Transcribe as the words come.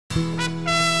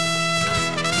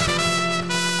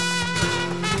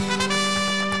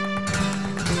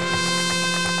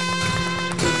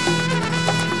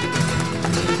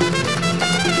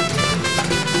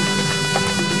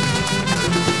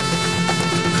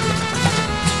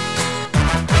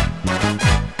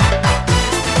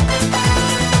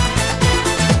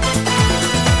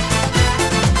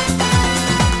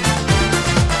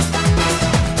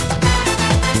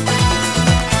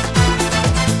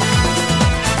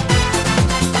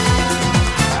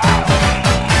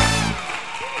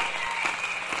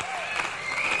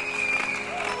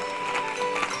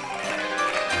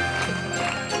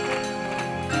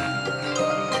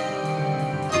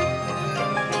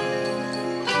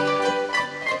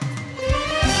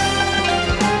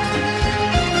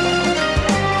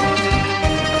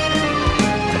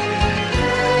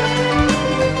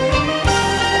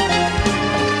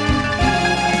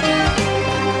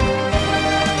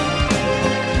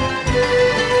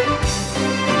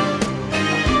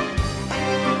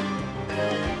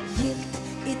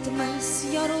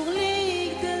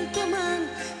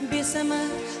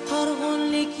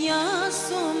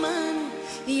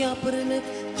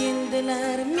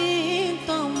keldilar men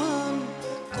tomon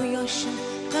quyoshim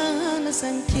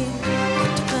qanasan kel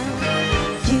qutqan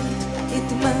yilt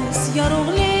etmas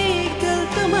yorug'lik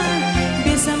tiltaman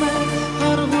bezaman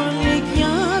horg'inlik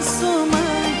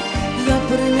yosuman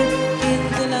yopirinib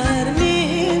keldilar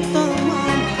men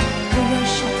tomon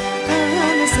quyoshim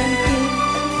qanasan kel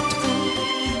qutqan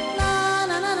la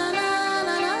la la la la la la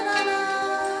la la la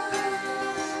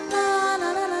la la la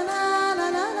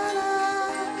la la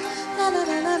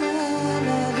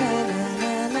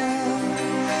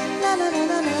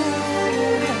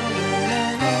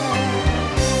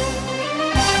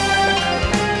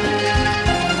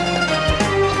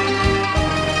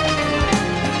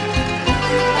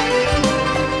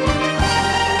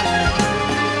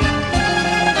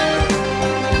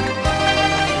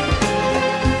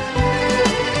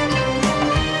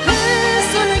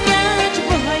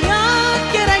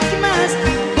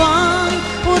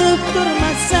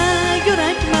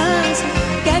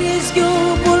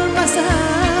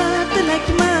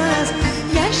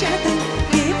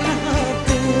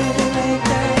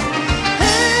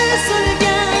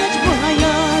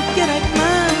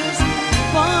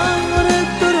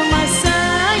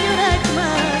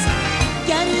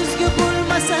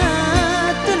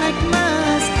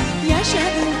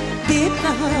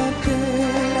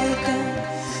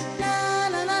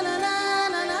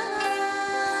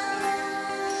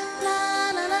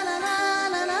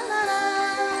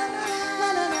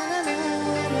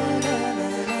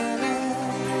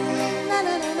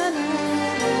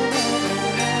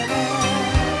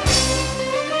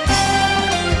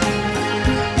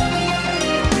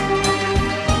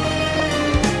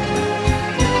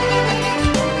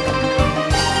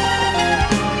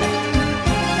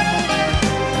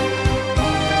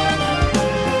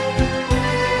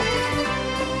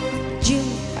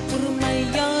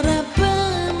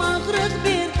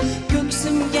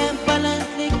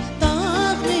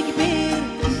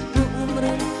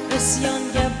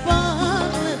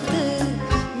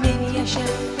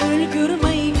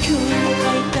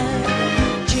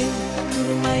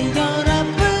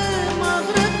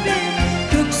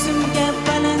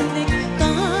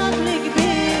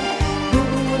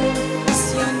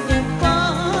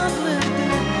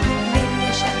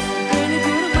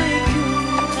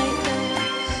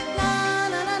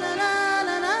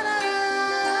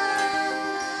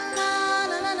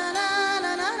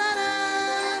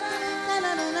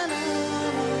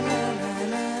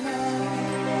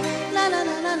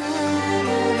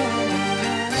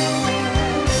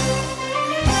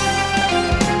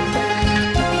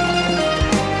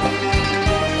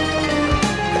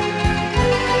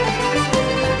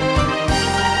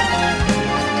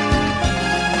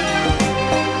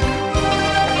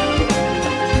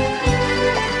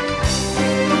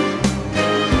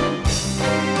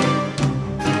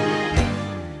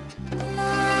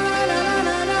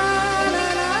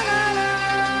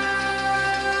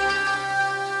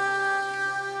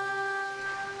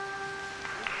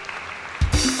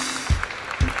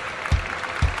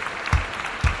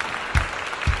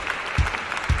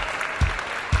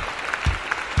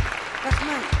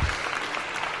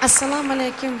Assalomu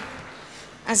alaykum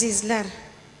azizlar,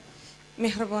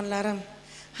 mehribonlarim.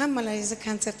 Hammalaringizni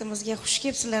konsertimizga xush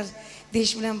kelibsizlar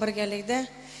deyish bilan birgalikda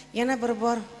yana bir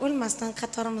bor o'lmasdan,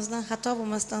 qatorimizdan xato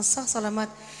bo'lmasdan sog'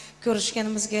 salomat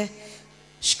ko'rishganimizga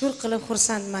shukr qilib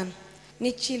xursandman.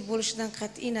 Necha yil bo'lishidan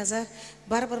qat'iy nazar,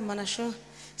 baribir mana shu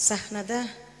sahnada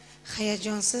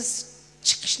hayajonsiz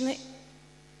chiqishni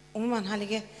umuman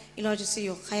haliga ilojisi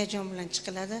yo'q. Hayajon bilan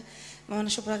chiqiladi. Mana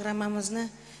shu programmamizni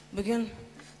bugun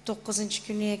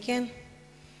 9-kuni ekan.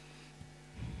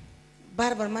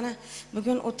 Baribir mana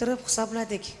bugun o'tirib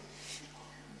hisobladik.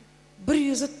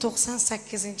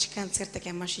 198-konsert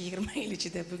ekan mana shu 20 yil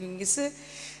ichida bugungisi.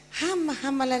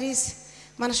 Hammalaringiz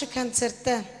mana shu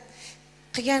konsertda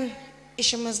qilgan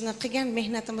ishimizni, qilgan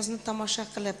mehnatimizni tomosha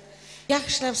qilib,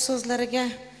 yaxshilab so'zlariga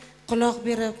quloq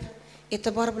berib,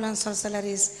 e'tibor bilan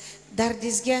solsalaringiz,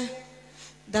 dardingizga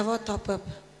davo topib,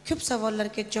 ko'p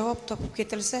savollarga javob topib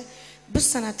ketilsa, biz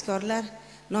san'atkorlar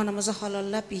nonimizni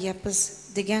halollab yeyapmiz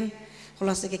degan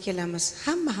xulosaga kelamiz.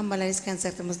 Hammalaringiz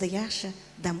konsertimizda yaxshi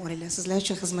dam olinglar. Sizlar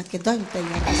uchun xizmatga doim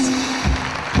tayyormiz.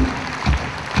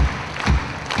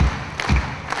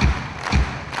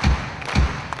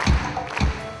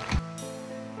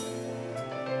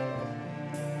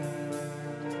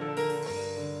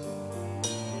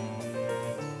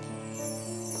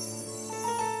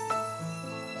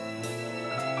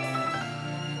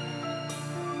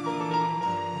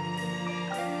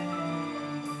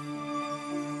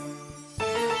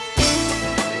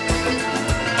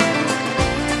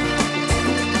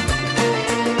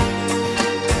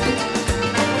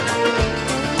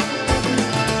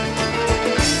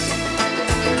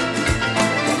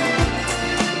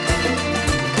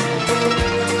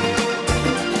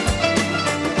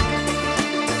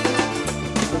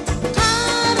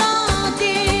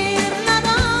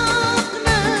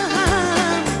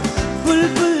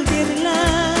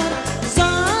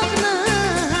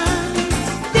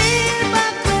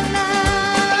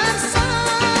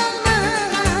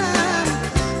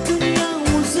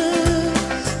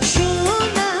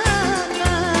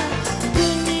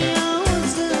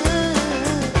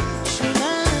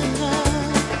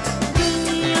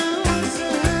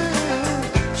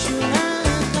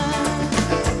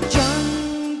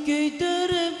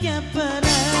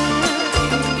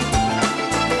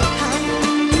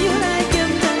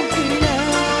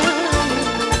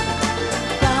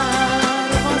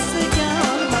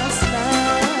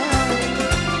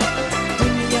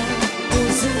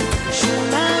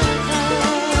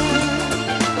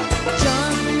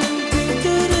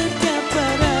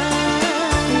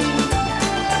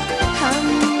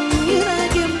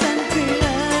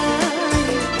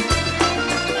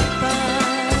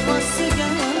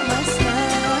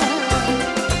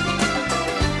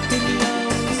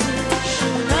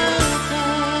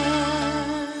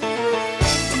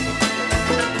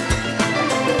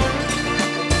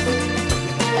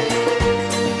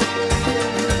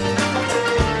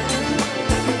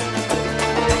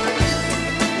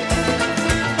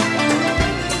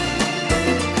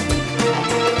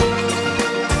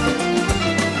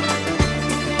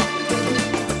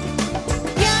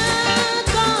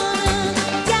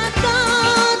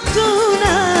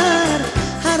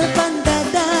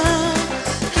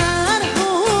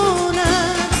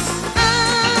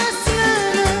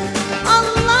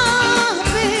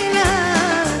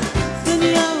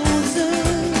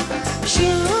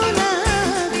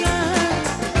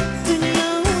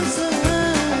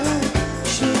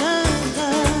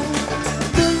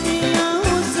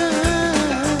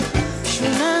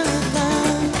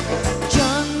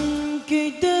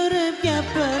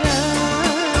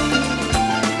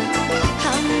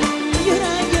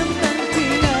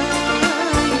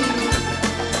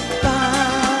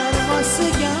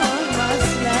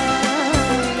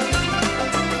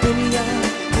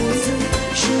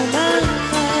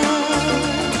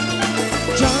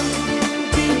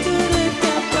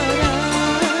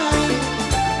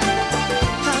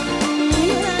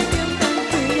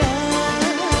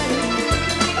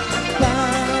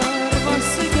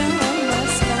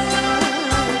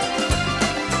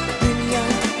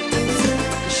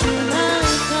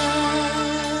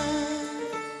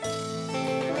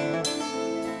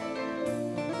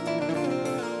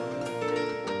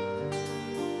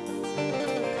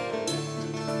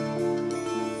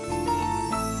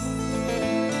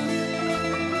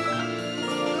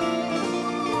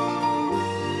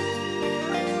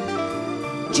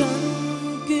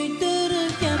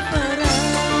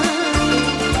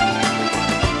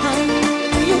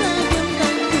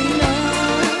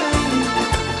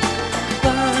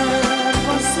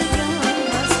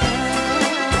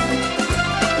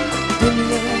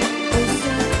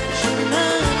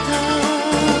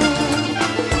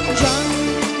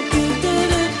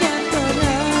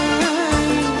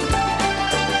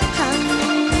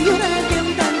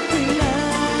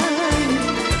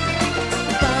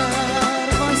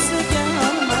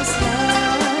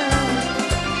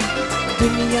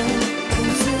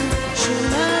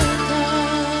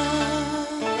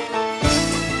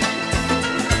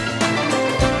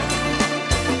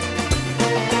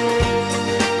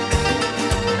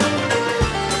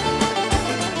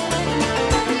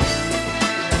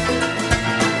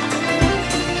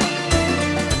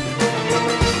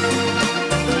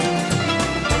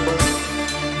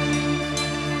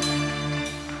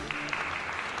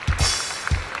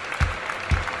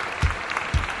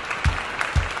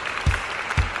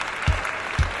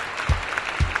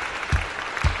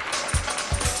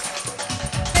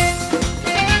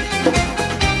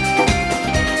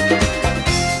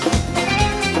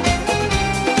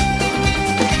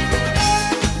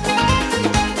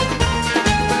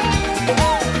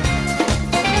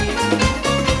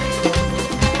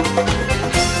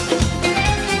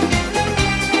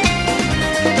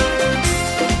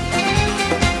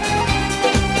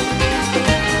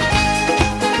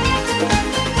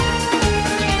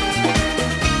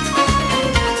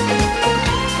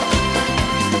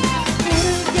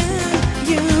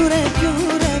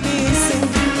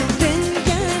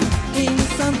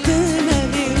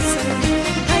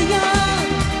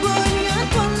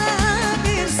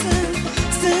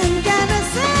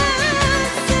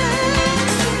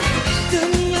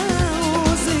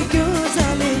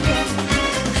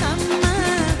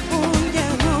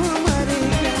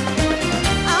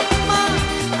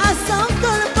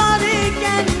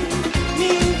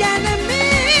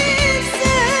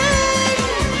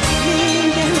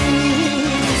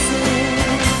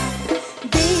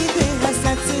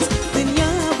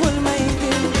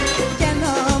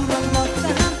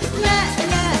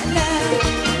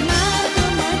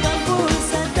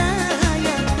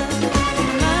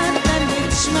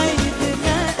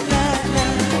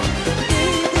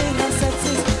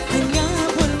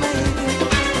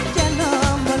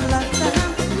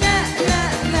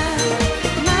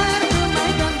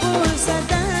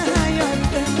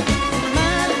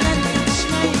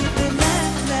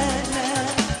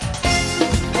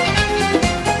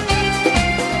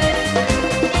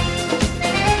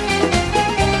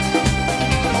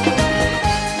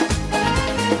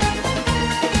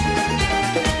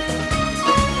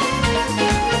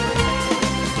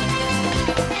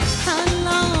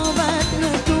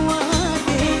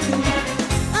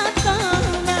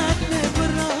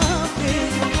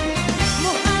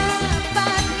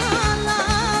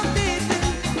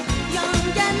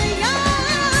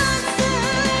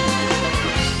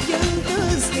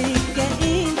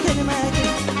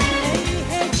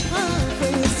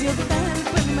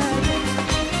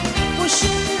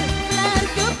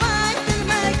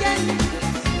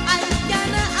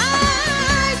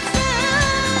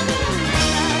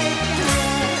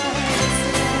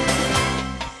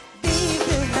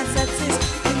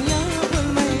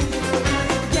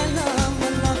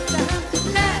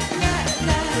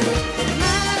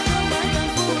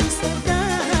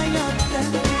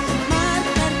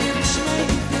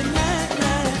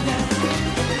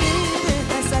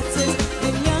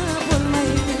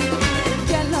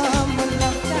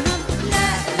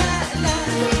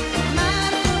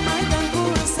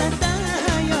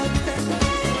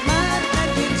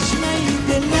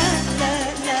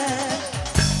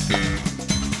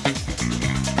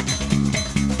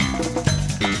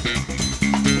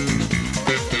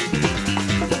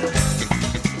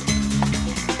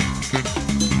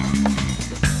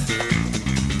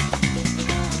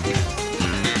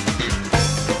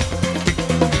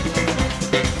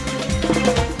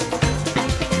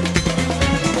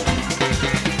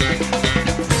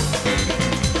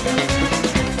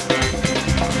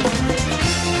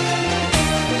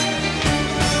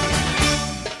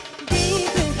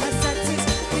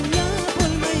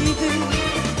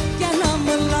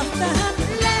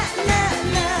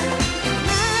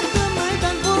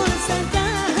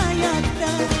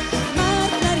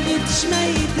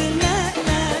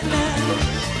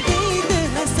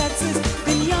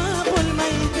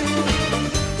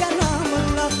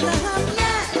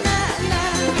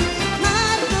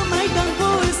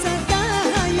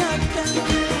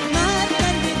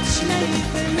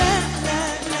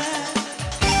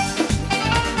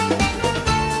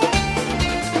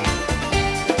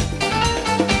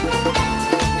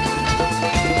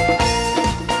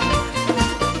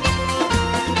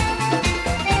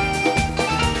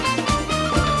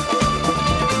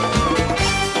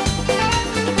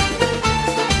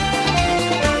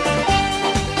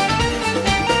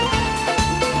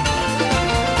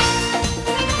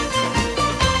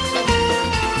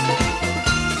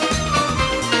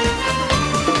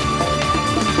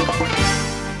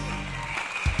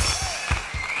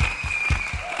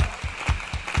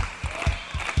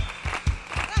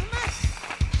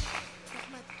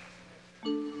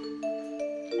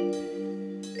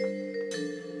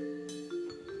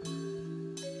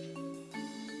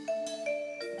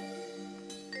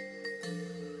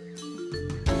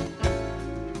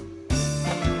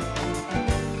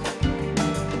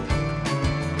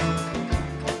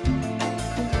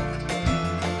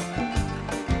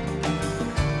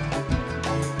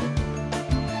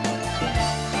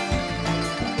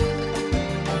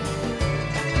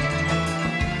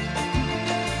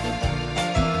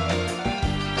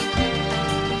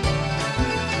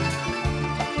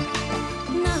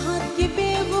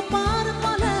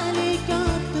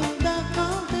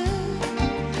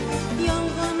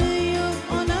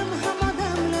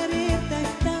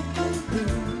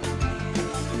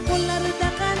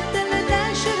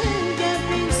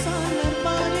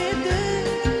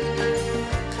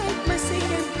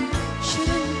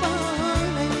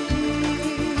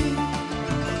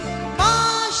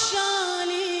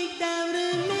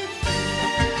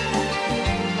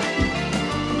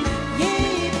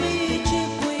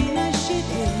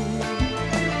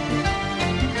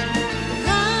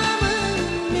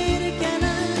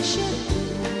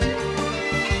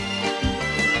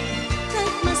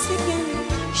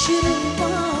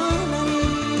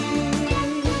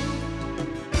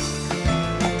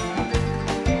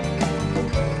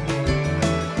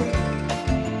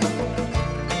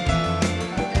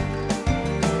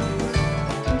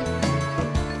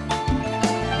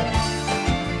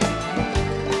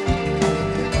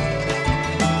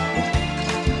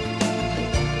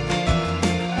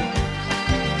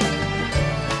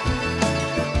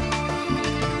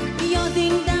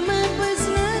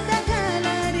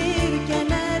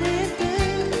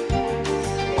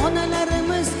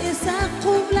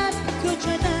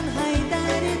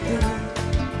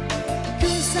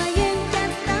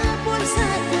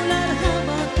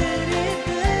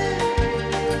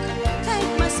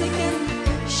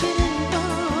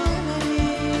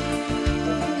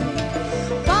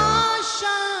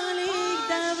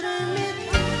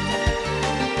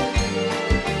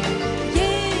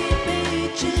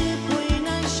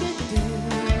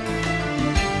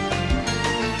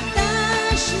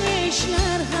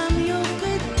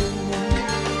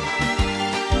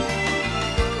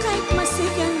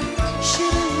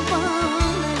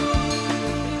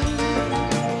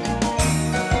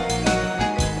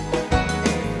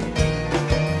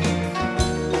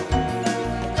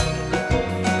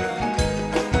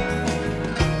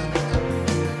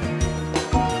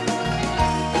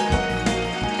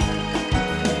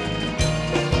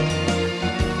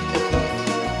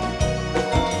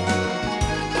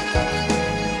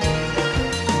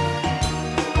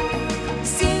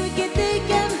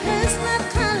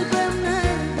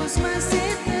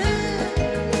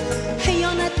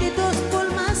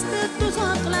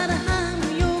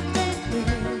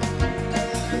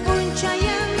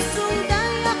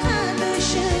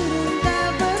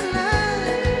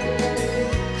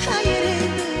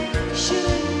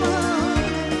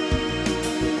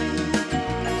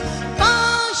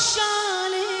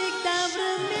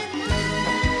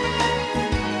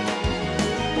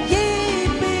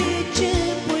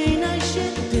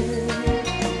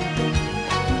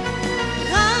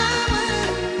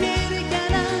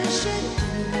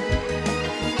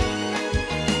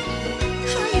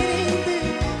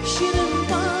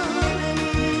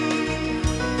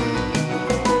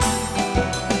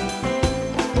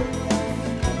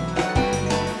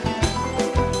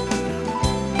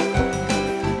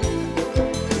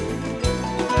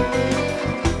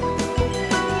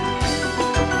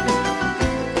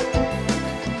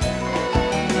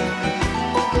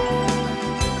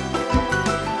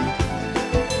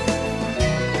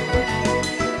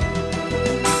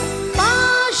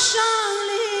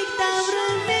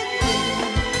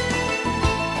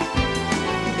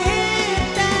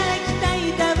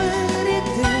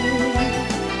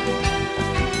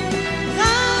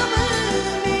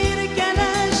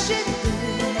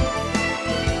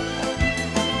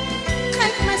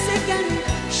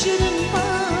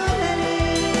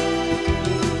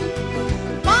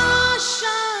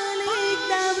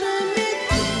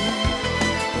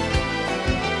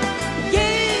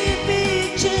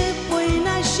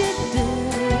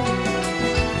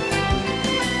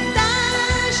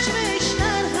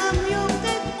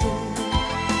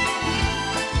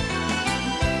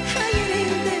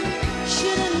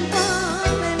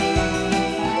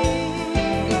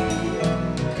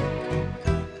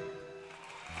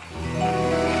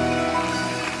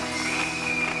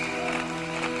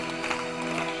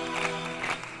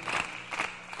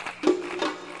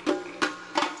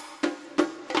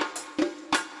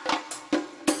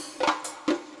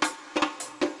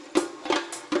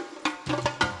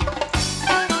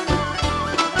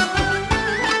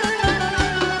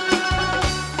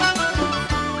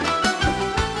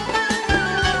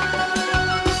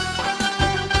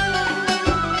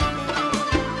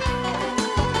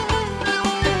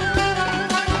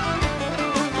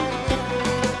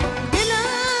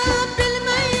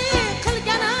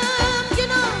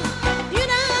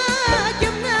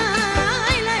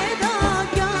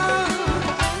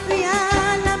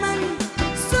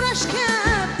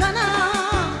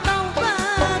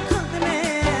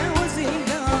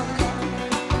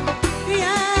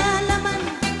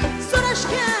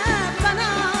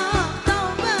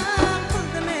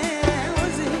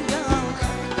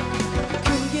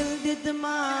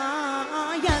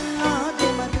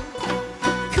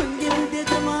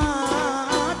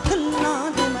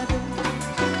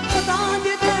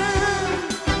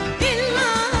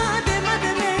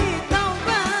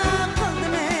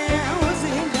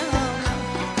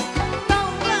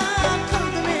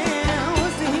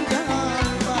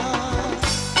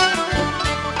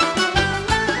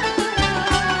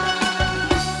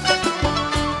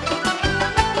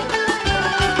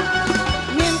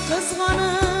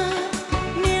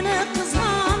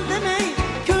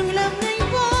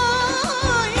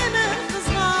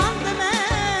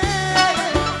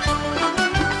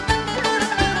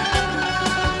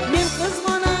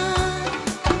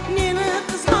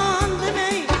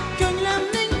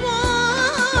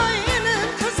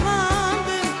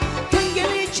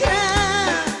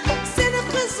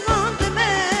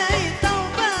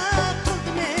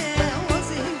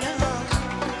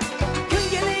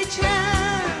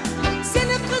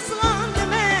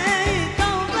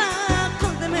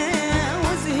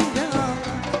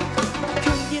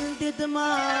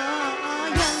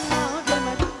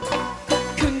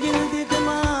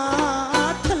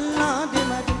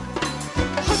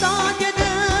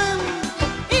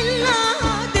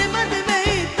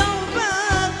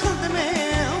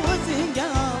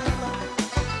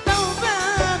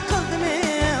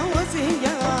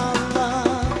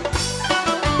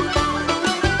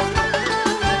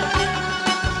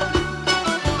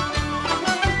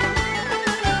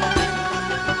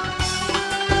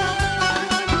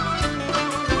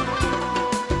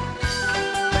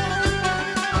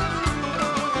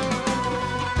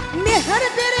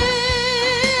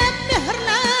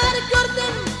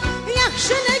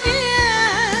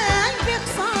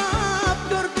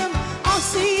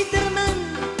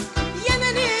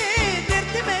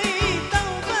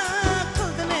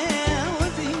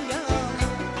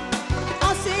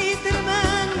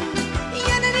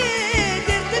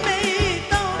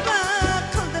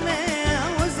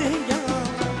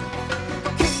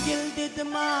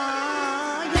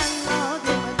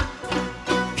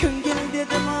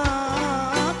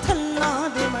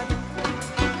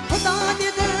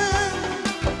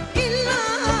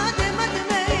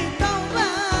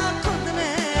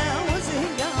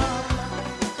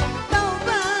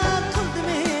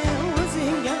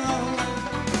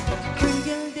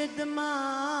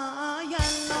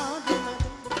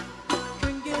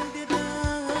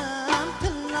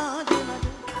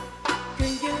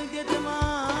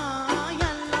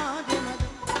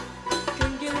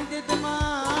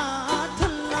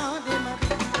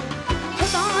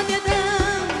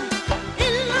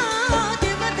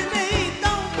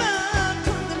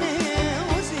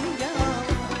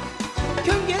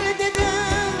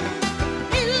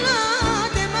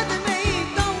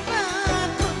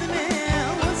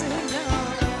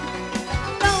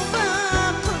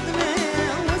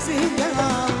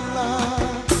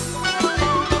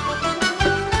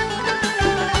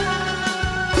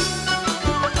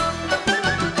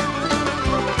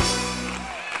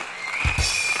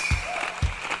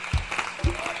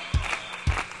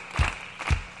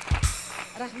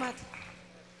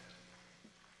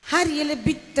 Har yili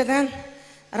bittadan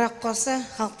raqqosa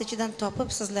xalq ichidan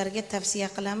topib sizlarga tavsiya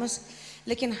qilamiz,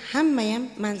 lekin hamma ham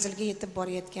manzilga yetib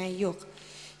borayotgani yo'q.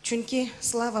 Chunki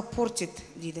slava portit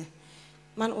deydi.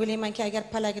 Men o'ylaymanki, agar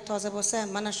palagi toza bo'lsa,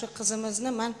 mana shu qizimizni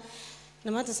men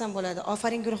nima desam bo'ladi?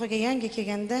 Ofarin guruhiga yangi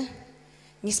kelganda,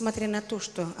 несмотря на то,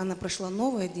 что она пришла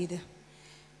новая deydi.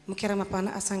 Mukarram opani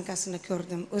asankasini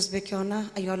ko'rdim. O'zbekona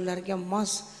ayollarga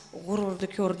mos g'ururni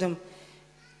ko'rdim.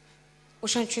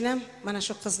 O'shaning uchun ham mana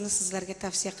shu qizni sizlarga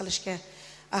tavsiya qilishga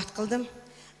ahd qildim.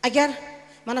 Agar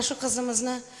mana shu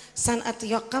qizimizni san'ati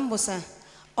yoqqan bo'lsa,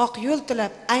 oq yo'l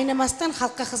tilab, aynamasdan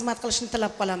xalqqa xizmat qilishni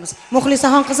tilab qolamiz.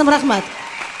 Muxlisaxon qizim, rahmat.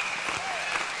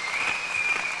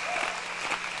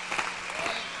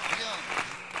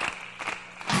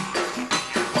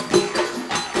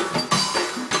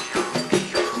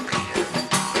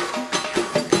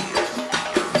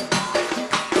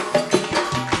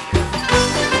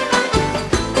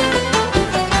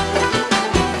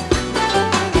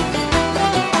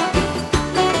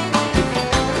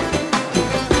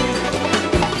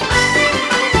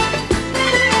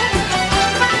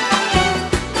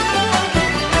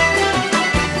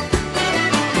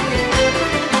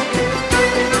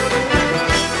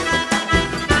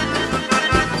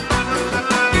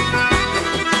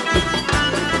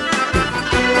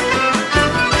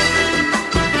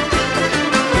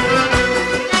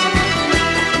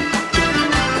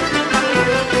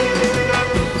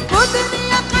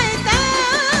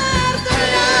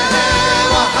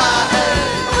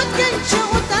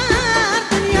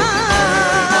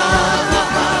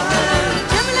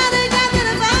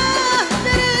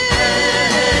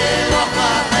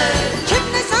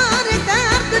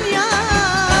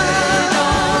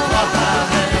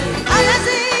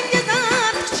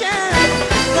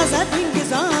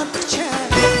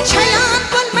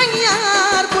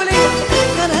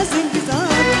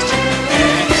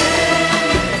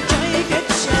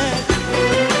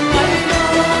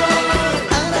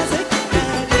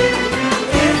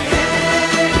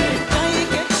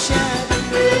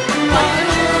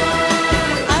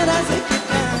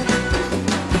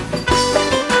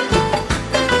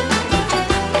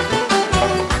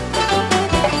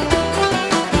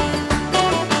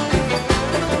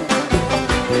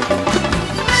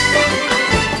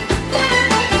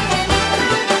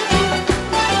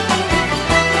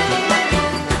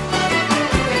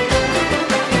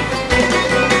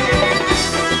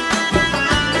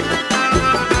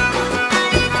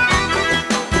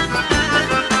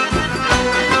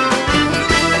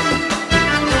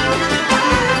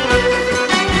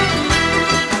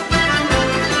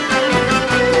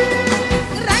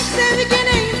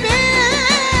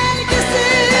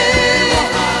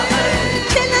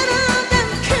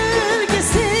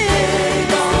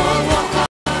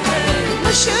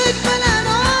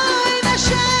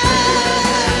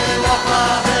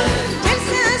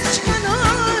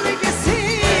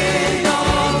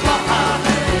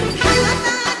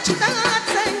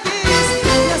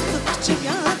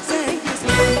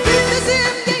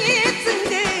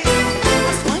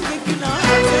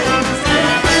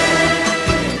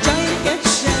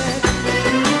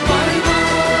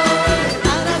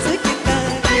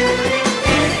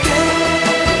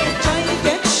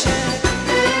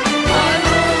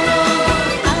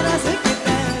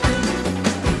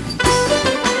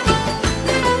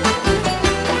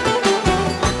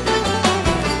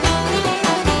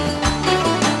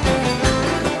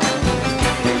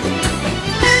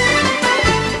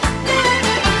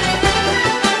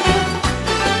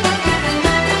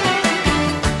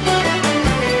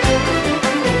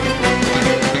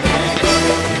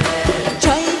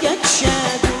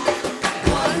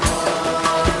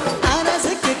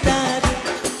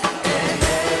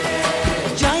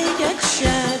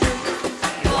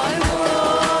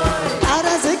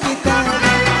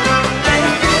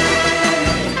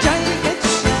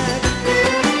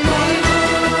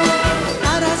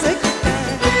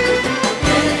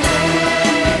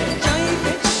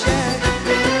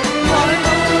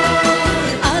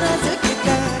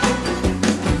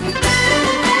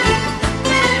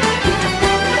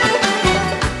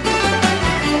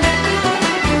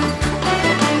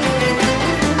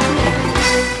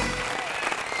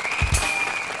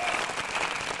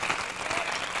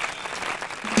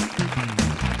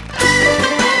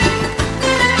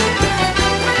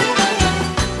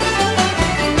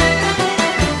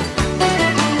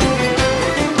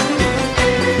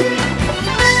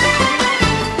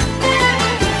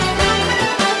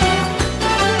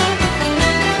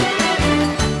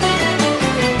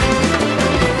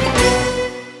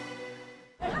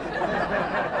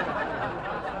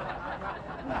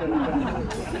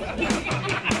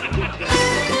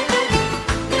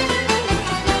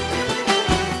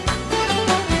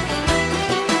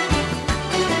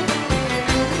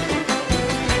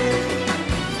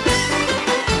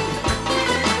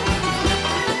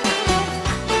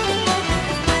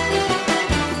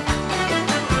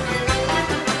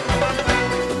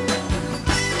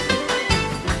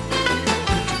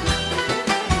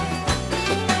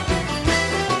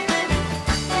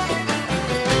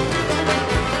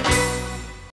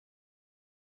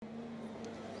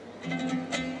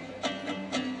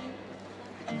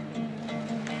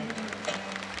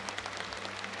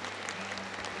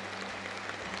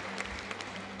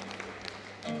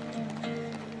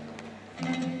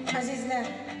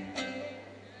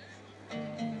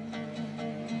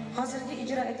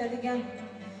 Dunyoda aytadigan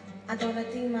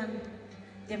adolatingman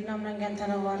deb nomlangan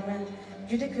tanavorni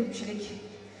juda ko'pchilik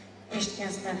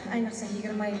eshitgansizlar. Ayniqsa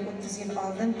 20 yil, 30 yil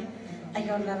oldin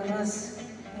ayollarimiz,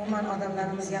 umuman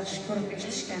odamlarimiz yaxshi ko'rib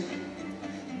eshitishgan.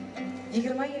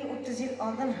 20 yil, 30 yil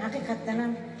oldin haqiqatdan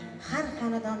ham har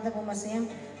xonadonda bo'lmasa ham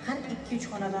har 2-3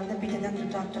 xonadonda betidan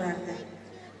dutor turardi.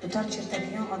 Dutor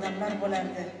chertadigan odamlar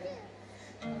bo'lardi.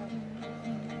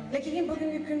 Lekin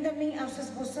bugungi kunda ming afsus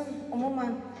bo'lsin,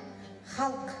 umuman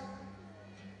xalq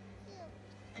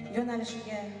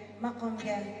yo'nalishiga,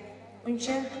 maqomga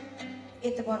uncha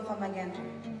e'tibor qolmagan.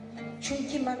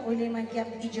 Chunki men o'ylayman, gap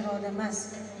ijroda emas,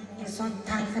 inson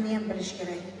tarixini ham bilish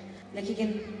kerak.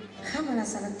 Lekin hamma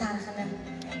narsani tarixini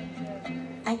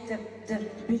aytib, deb,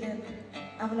 bilib,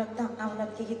 avloddan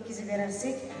avlodga yetkazib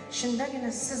berarsak,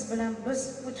 shundagina siz bilan biz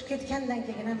o'tib ketgandan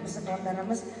keyin bizning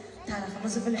bolalarimiz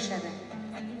tariximizni bilishadi.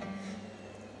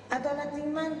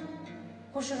 Adolatingman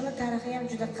qo'shig'ini tarixi ham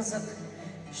juda qiziq.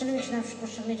 Shuning uchun ham shu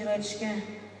qo'shiqni ijro etishga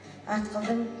ahd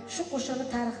qildim. Shu qo'shiqni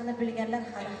tarixini bilganlar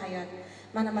hali hayot.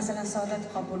 Mana masalan Saodat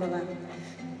Qobulova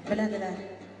biladilar.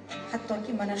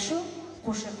 Hattoki mana shu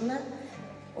qo'shiqni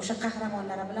o'sha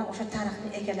qahramonlari bilan, o'sha tarixni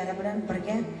egalari bilan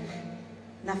birga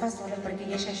nafas olib birga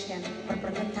yashashgan,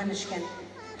 bir-birini tanishgan.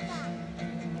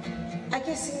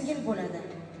 Aka singil bo'ladi.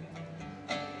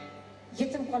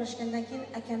 Yetim qolishgandan keyin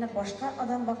akani boshqa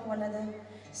odam boqib oladi,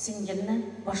 singilni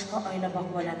boshqa oila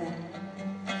boqib oladi.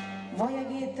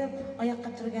 Voyaga yetib oyoqqa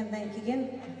turgandan keyin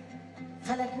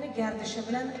falakni gardishi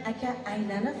bilan aka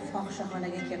aylanib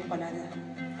fohishaxonaga kelib qoladi.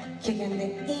 Kelganda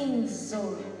eng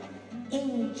zo'r,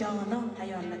 eng jonon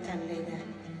ayolni tanlaydi.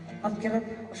 Olib kelib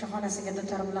o'sha xonasiga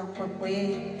dutor bilan qo'yib qo'yay,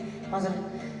 hozir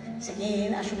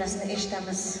sekin ashulasini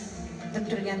eshitamiz deb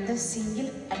turganda singil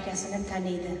akasini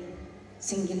taniydi.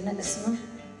 Singilning ismi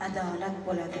Adolat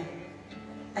bo'ladi.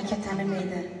 Aka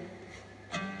tanimaydi.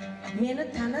 Meni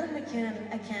tanirmikan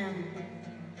akam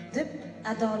deb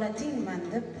adolatingman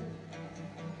deb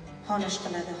xonish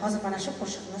qiladi. Hozir mana shu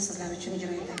qo'shiqni sizlar uchun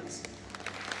ijro etamiz.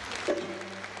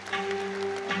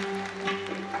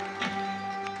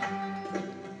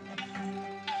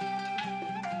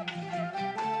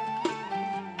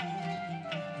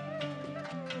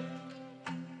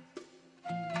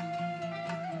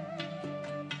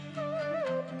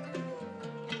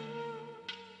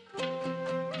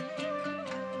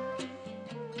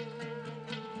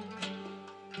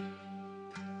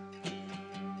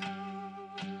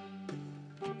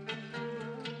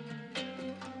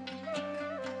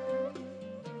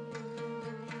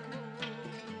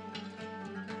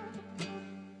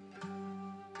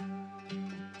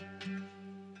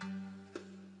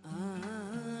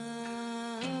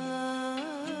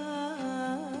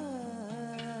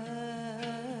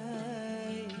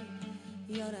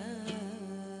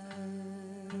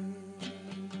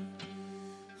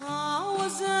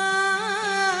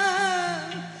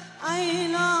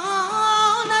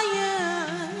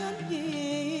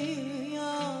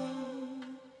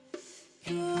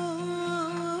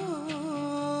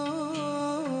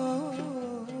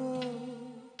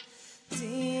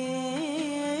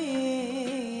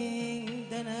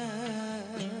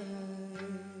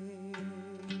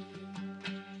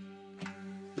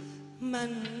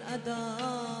 من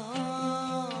عدالتی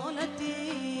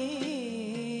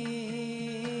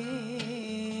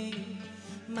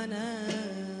من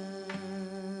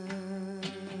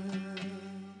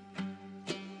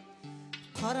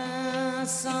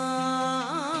قرصاچی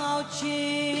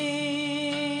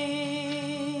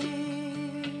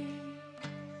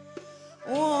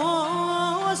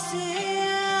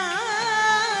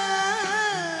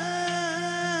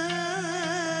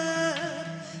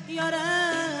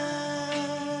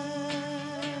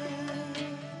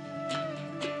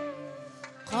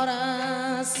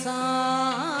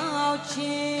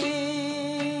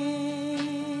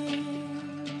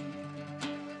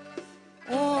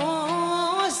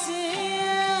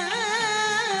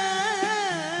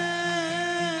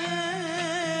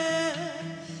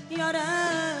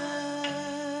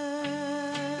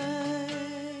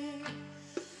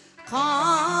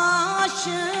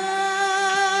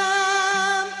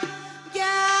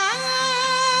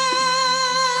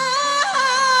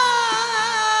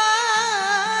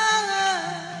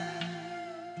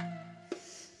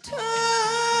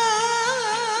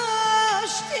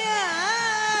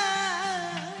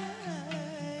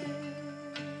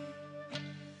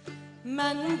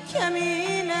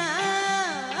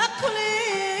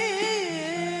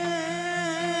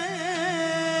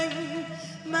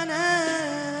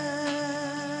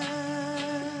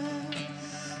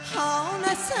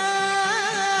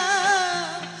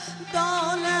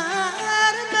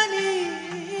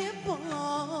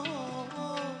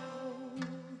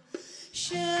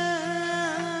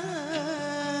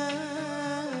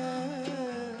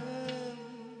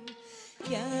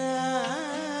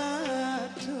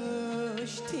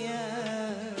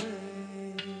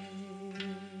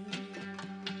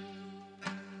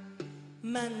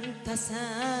من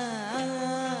تصدقی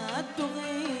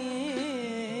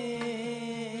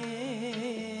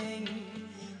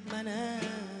منم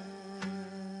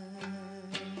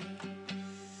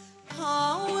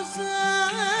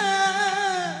حوزم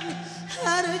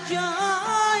هر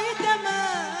جای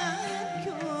دمم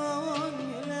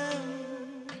کنم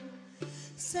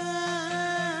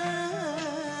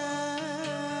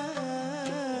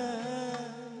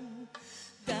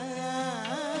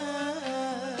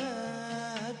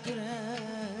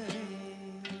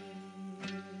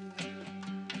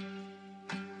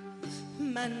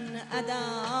من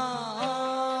عدالتی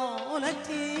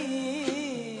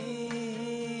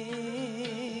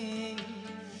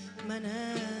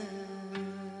منم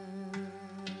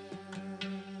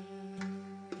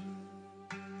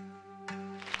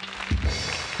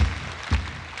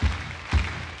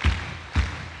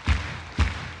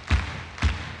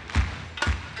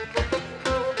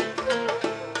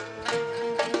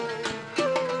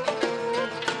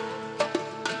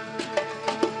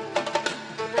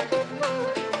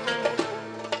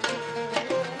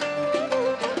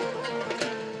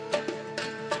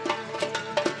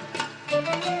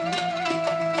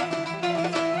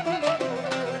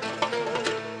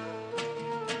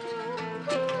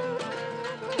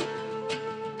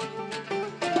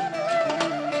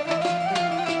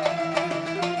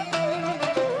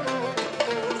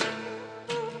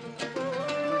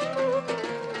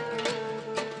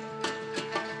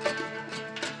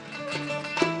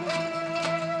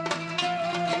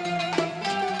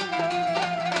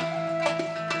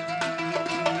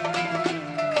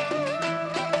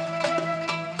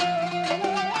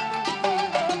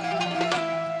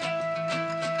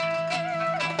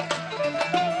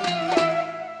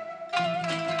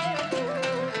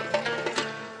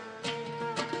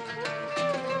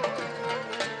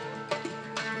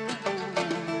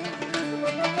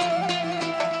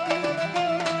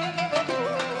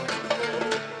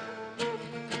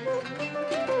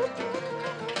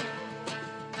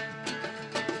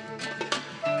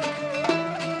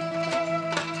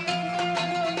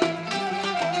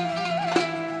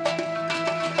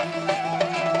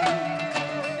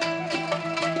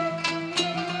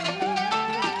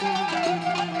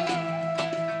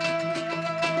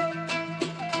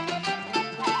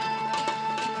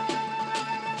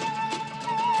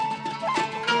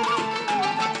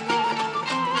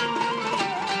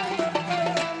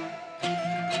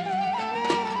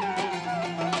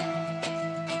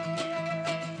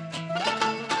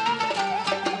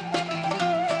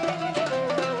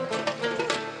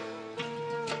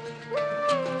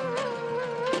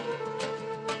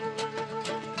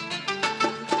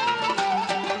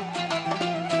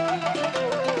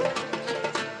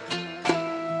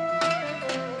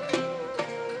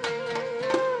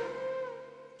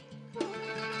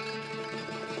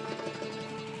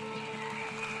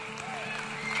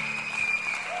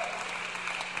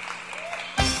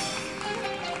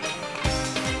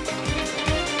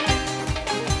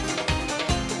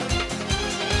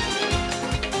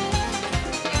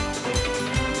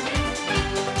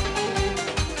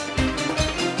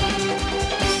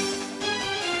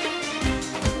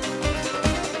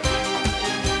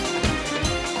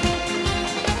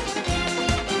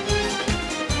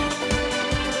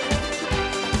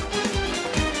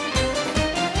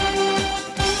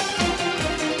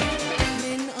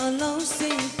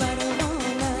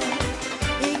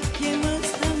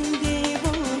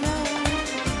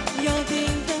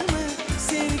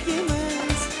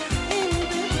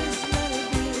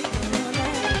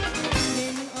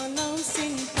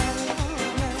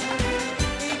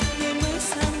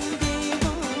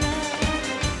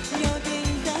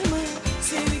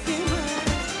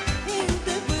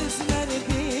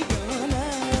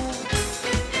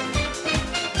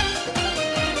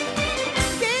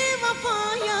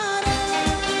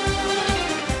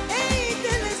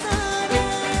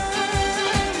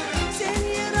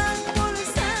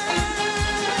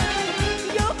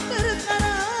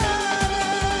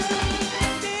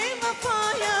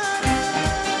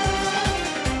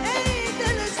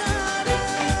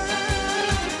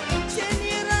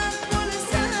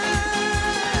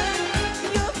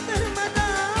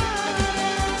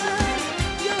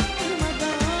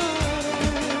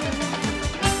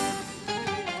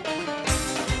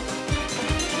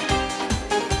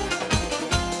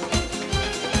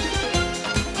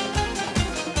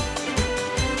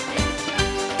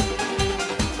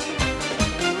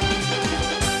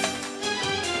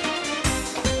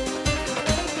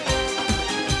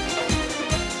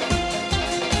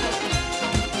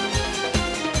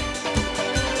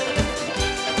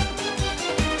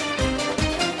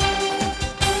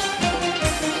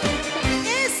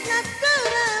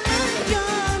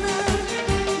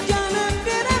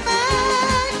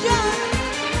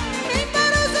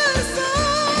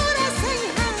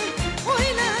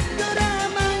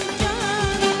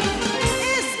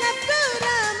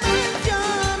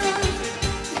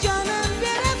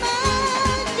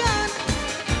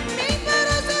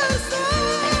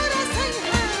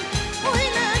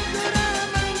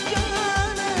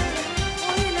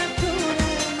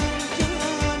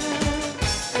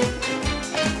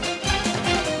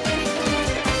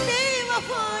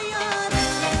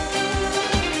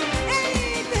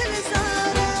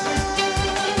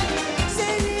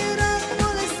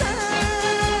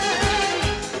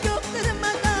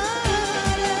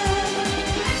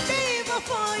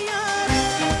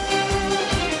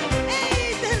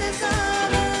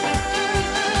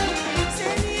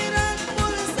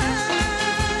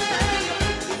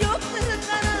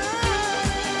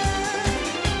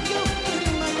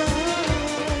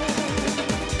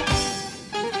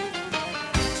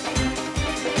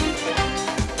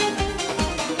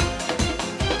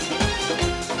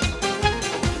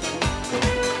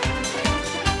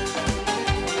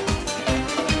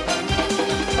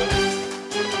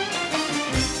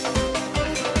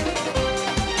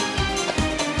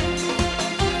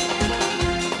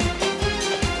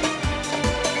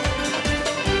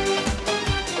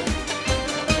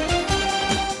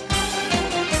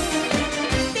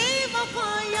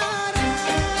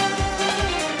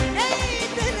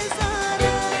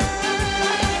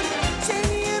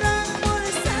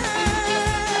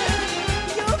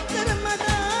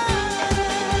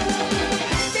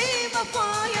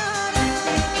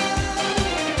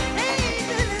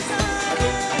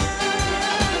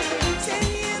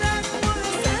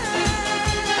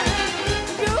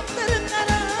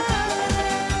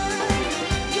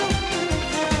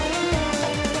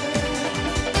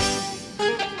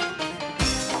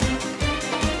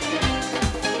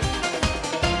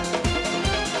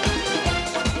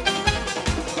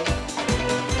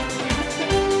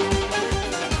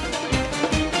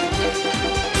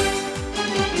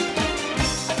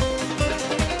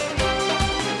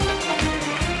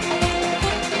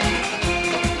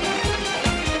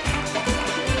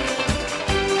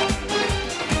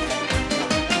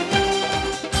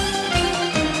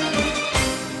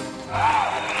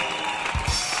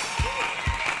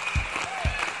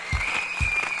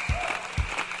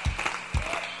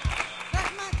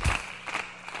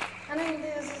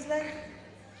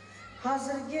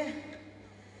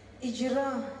ijro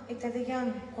etadigan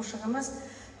qo'shig'imiz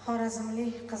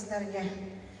xorazmlik qizlarga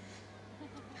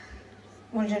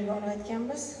mo'ljalga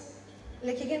olayotganmiz.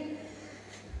 Lekin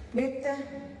bu yerda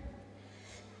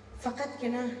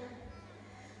faqatgina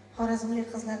xorazmlik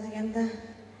qizlar deganda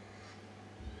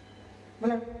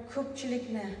bular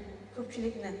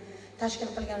ko'pchilikni tashkil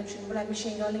qilgani uchun bular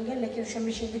mishinga olingan, lekin o'sha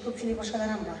mishinda ko'pchilik boshqalar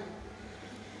ham bor.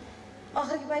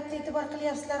 Oxirgi paytda e'tibor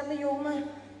qilyapsizlarmi, yo'qmi?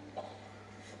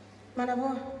 Mana bu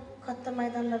katta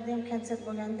maydonlarda ham konsert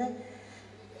bo'lganda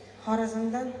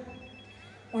Xorazmdan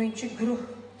o'yinchi guruh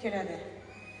keladi.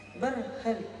 Bir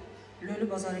xil lo'li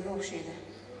bozoriga o'xshaydi.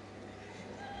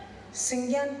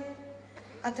 Singan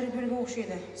atribulga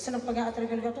o'xshaydi. Sinib qolgan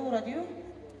atribulga to'g'radi-yu,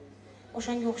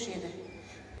 o'shanga o'xshaydi.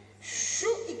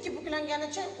 Shu ikki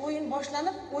buklanganicha o'yin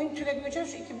boshlanib, o'yin tugaguncha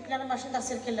shu ikki buklanib mashina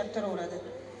serkillab turaveradi.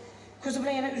 Ko'zi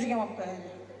bilan yana uziga olib qo'yadi.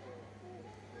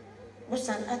 Bu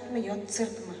san'atmi yo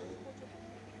sirkmi?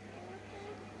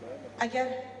 Agar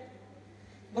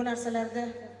bu narsalarda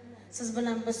siz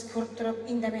bilan biz ko'rib turib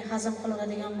indamay hazm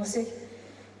qilaveradigan bo'lsak,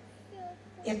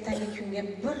 ertangi kunga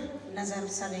bir nazar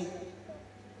soling.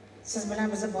 Siz bilan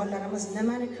bizning bolalarimiz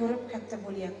nimani ko'rib katta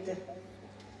bo'lyapti?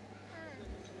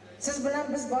 Siz bilan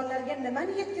biz bolalarga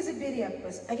nimani yetkazib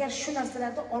beryapmiz? Agar shu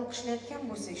narsalarda olqishlayotgan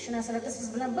bo'lsak, shu narsalarda siz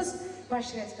bilan biz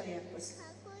bashirat qilyapmiz.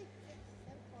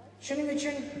 Shuning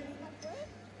uchun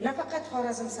nafaqat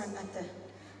Xorazm san'ati,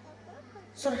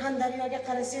 Surxondaryoga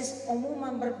qarasangiz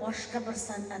umuman bir boshqa bir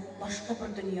san'at, boshqa bir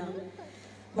dunyo.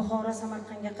 Buxoro,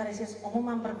 Samarqandga qarasangiz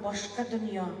umuman bir boshqa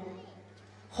dunyo.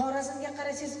 Xorazmga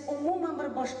qarasangiz umuman bir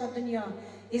boshqa dunyo.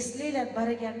 Eslanglar,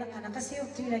 Baragarni qanaqa sevib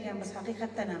tinglaganmiz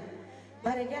haqiqatdan ham.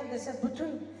 Baragar desa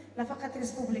butun nafaqat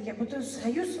respublika, butun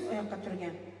soyuz oyoqqa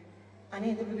turgan. Ana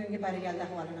endi bugungi Baragarning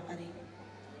ahvolini qarang.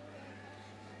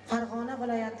 Farg'ona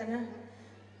viloyatini,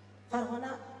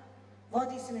 Farg'ona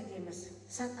vodiysini deymiz.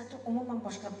 San'ati umuman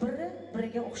boshqa,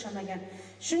 biriga o'xshamagan.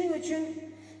 Shuning uchun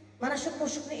mana shu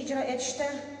qo'shiqni ijro etishda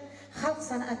xalq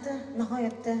san'ati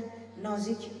nihoyatda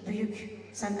nozik, buyuk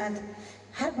san'at.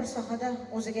 Har bir sohada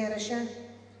o'ziga yarasha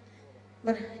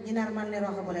bir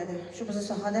ненормальныйrog'i bo'ladi. Shu bizning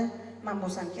sohada men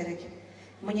bo'lsam kerak.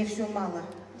 Мне всё мало,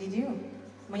 deydi-yu.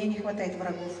 Мне не хватает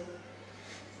врагов.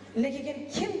 Lekin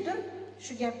kimdir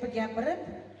shu gapni gapirib,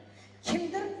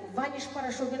 kimdir vanish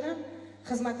parashogini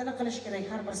xizmatini qilish kerak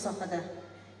har bir sohada.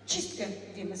 Chistka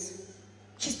deymiz.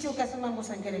 Chistilkasi men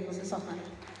bo'lsam kerak o'zi sohani.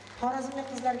 Xorazmlik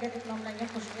qizlarga deb nomlangan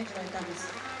qo'shiqni ijro etamiz.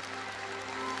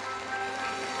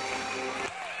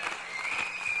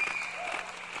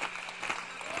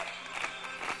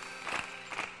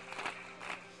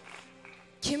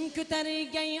 Kim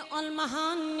ko'targay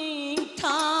olmahanning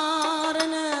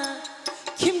tarini,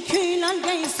 kim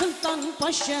kuylalgay sulton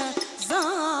poshsha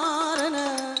zorini,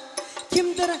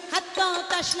 kimdir hatto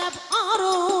tashlab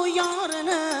oru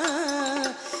yorini,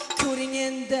 ko'ring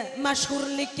endi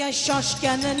mashhurlikka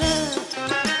shoshganini,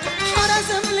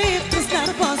 Xorazmlik qizlar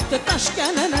bosdi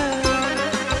toshganini,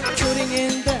 ko'ring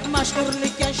endi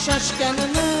mashhurlikka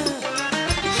shoshganini,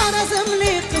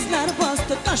 Xorazmlik qizlar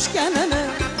bosdi toshganini.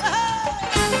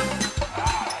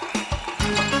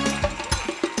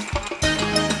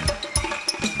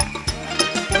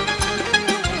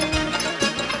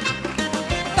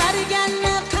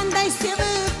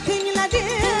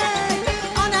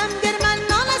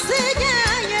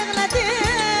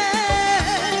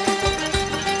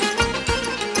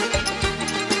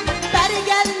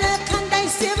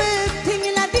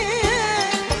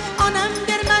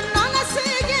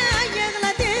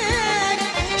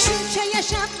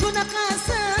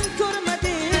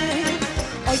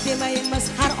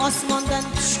 Osmondan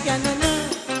tushganini,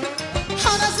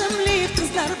 Xorazmlik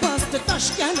qizlar bosdi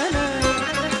toshganini.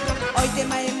 Oy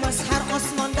demaymiz har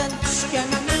osmondan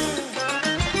tushganini,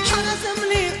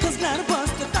 Xorazmlik qizlar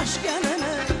bosdi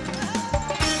toshganini.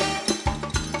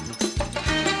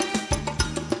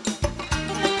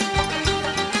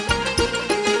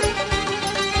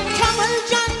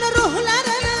 Kamiljon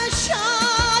ruhlarini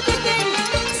shod eting,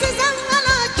 siz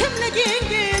avvalo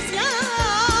kimligingiz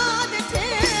yod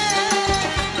eting.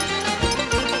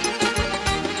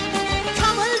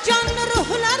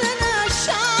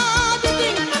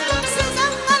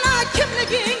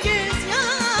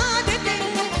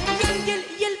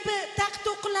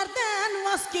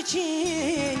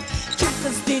 Kim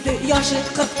qiz dedi yoshi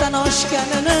 40dan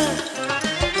oshganini,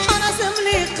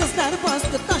 Xorazmlik qizlar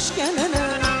bosdi toshganini.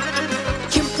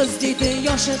 Kim qiz dedi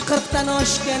yoshi 40dan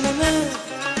oshganini,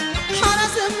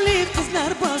 Xorazmlik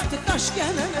qizlar bosdi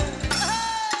toshganini.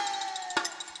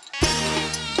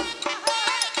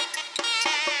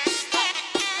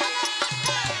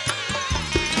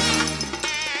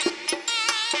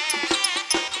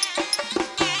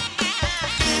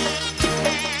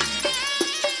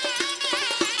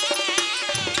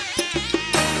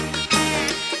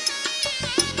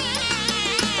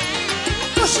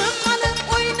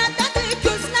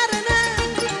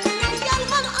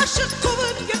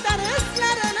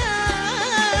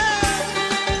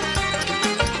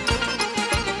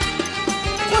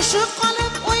 Qo'shiq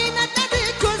qolib o'ynatadi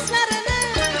ko'zlarini,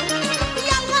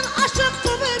 yolg'on oshiq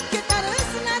quvib ketar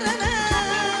izlarini.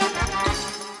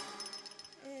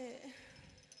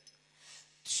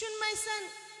 Tushunmaysan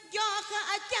gohi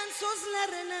aytgan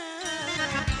so'zlarini,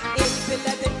 el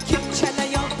biladim kim chala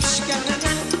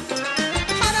yopishganini,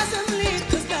 xorazmli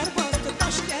qizlar bosdi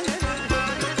toshganini,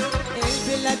 el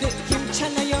biladim kim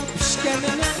chala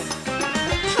yopishganini,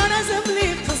 xorazmli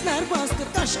qizlar bosdi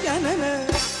toshganini.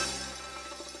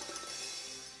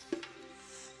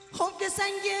 Xo'p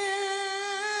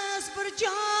desangiz bir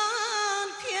jon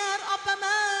kuyar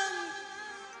opaman,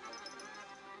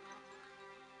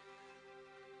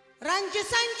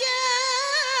 ranjisangiz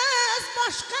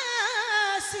boshqa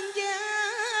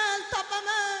singil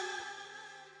topaman.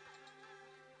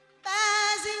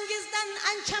 Ba'zingizdan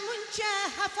ancha muncha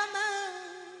xafaman.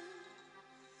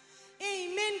 Ey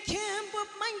men kim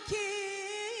bo'pmanki,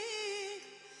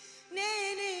 ne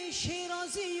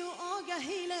Sheroziyu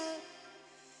ogahiylar,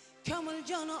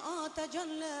 Komiljon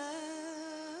otajonlar,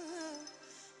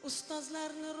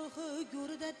 ustozlarni ruhi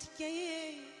go'rida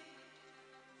tikkayey.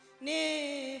 Ne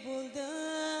bo'ldi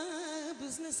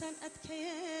bizni san'atga?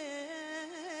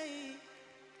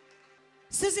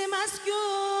 Siz emas-ku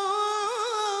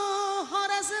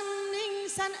Xorazmning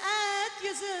san'at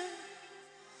yuzi,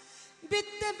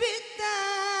 bitta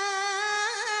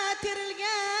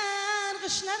terilgan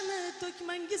g'ishlarni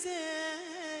to'kmangiz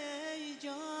ey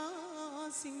jon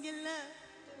singillar.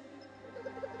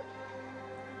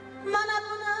 Mana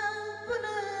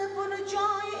buni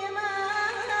joy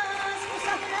emas bu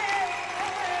sahna.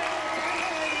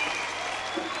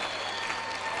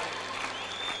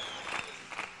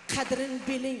 Qadrin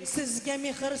biling sizga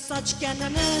mehr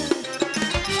sochganini,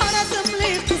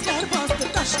 xorazmli qizlar bosdi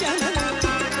toshganini.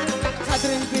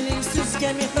 Qadrin biling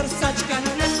sizga mehr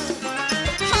sochganini,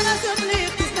 xorazmli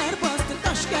qizlar bosdi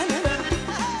toshganini.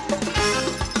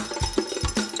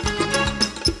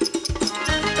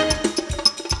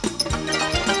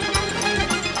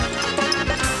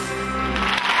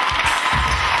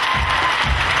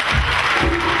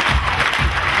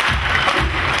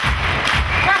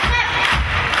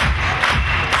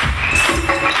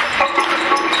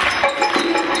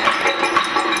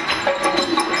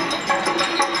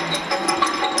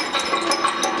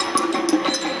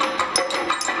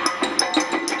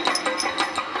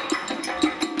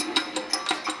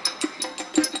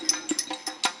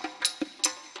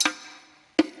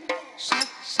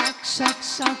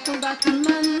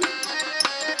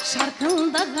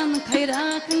 Şarkıldagan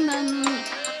kayrakından,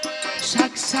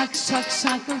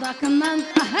 şakıldakından,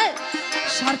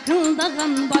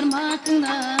 şarkıldagan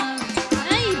barmakından.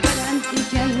 Ey belend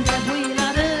iken de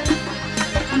boyları,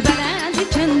 belend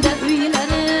iken de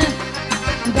uyları,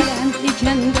 belend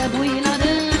iken de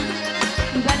boyları,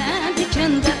 belend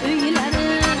iken de uyları.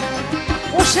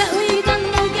 Oşa uydan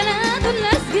mu geledi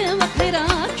lezgi ve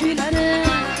kayrak kuyları,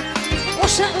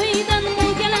 oşa uydan mu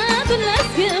geledi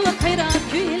lezgi ve kayrak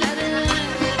kuyları.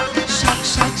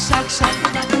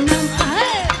 Şakıldakından,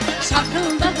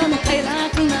 şakıldagan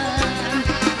kayrakından,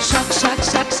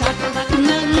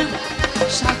 şakıldakından,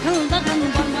 şakıldagan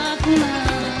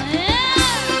barmakından.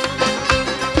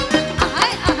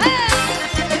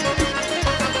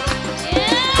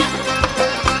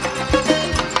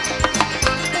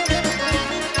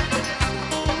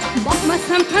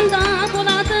 Bakmasam kanda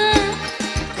boladı,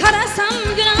 karasam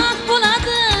günah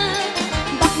boladı.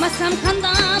 Bakmasam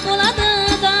kanda boladı,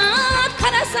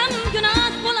 karasam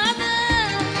günah boladı.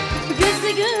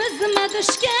 Gözüme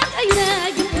düşken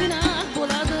yüreğim oynak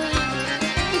boladı.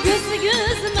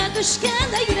 Gözüme düşken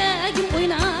yüreğim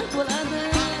oynak boladı.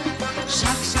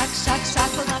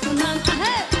 Şakıldakından,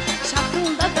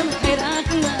 şakıldagan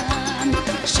kayrakından,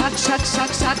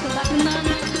 şakıldakından,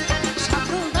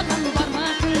 şakıldagan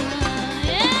barmakından.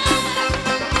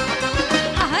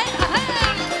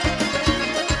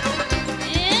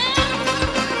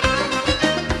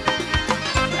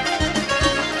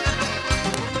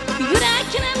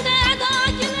 Yüreğimde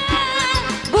dağgine,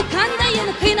 bu kandayin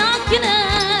kıynak yine.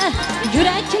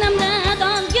 Yüreğimde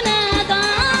dağgine,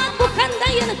 bu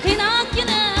kandayin kıynak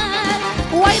yine.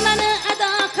 Vay meni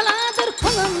eda kıladır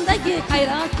kolundaki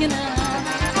kayrak yine.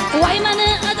 Vay meni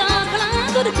eda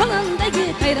kıladır kolundaki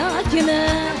kayrak yine.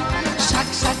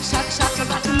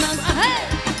 Şakıldakından,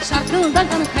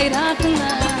 şakıldagan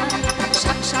kayrakından,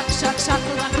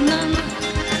 şakıldakından,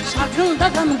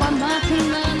 şakıldagan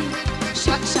barmakından.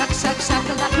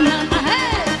 Şakıldakından,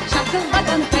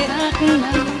 şakıldagan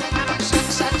kayrakından,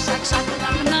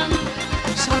 şakıldakından,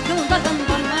 şakıldagan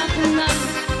barmakından,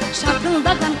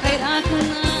 şakıldagan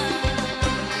kayrakından.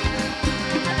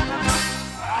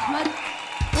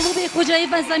 Ulug'bek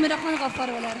Xo'jayev va Zamiraxon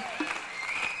G'affarovalar.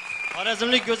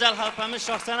 Xorazmlik go'zal xalqamiz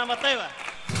Shohsana Matayeva.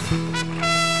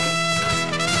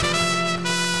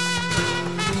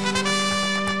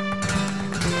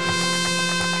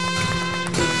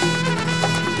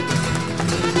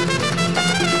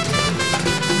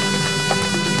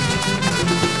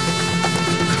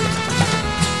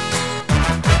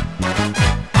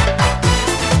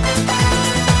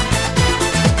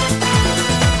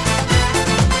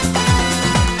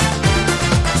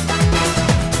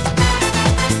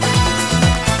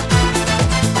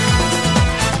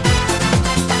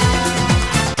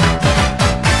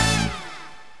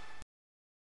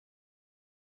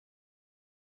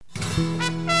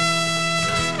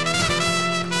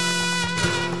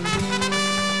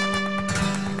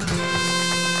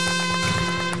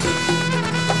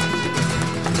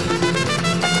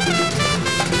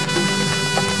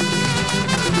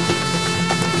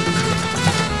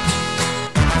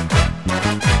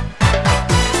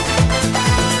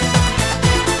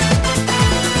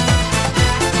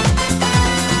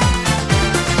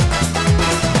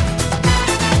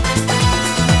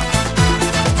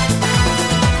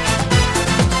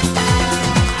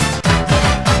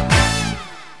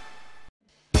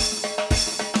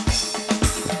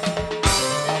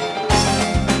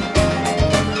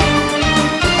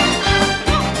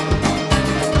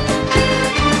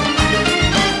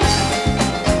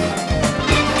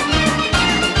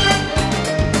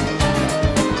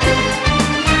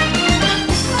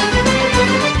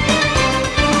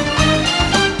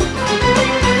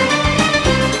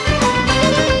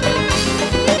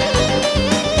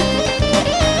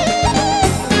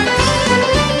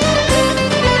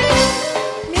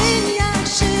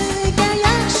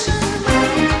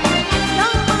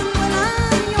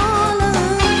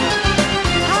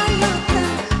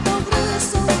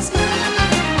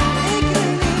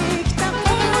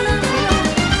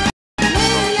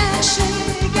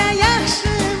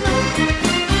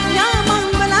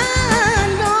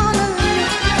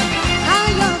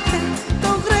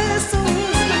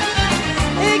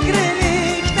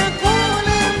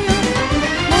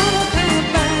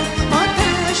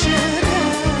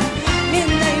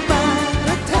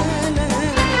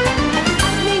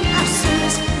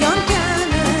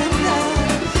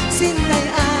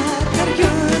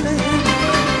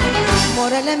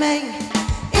 Qoralamang,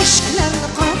 ishqlarni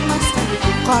qo'rqmasdan,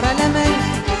 qoralamang,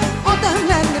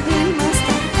 odamlarni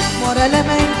bilmasdan,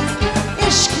 moralamang,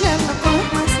 ishqlarni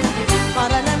qo'rqmasdan,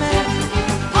 qoralamang,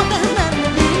 odamlarni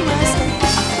bilmasdan.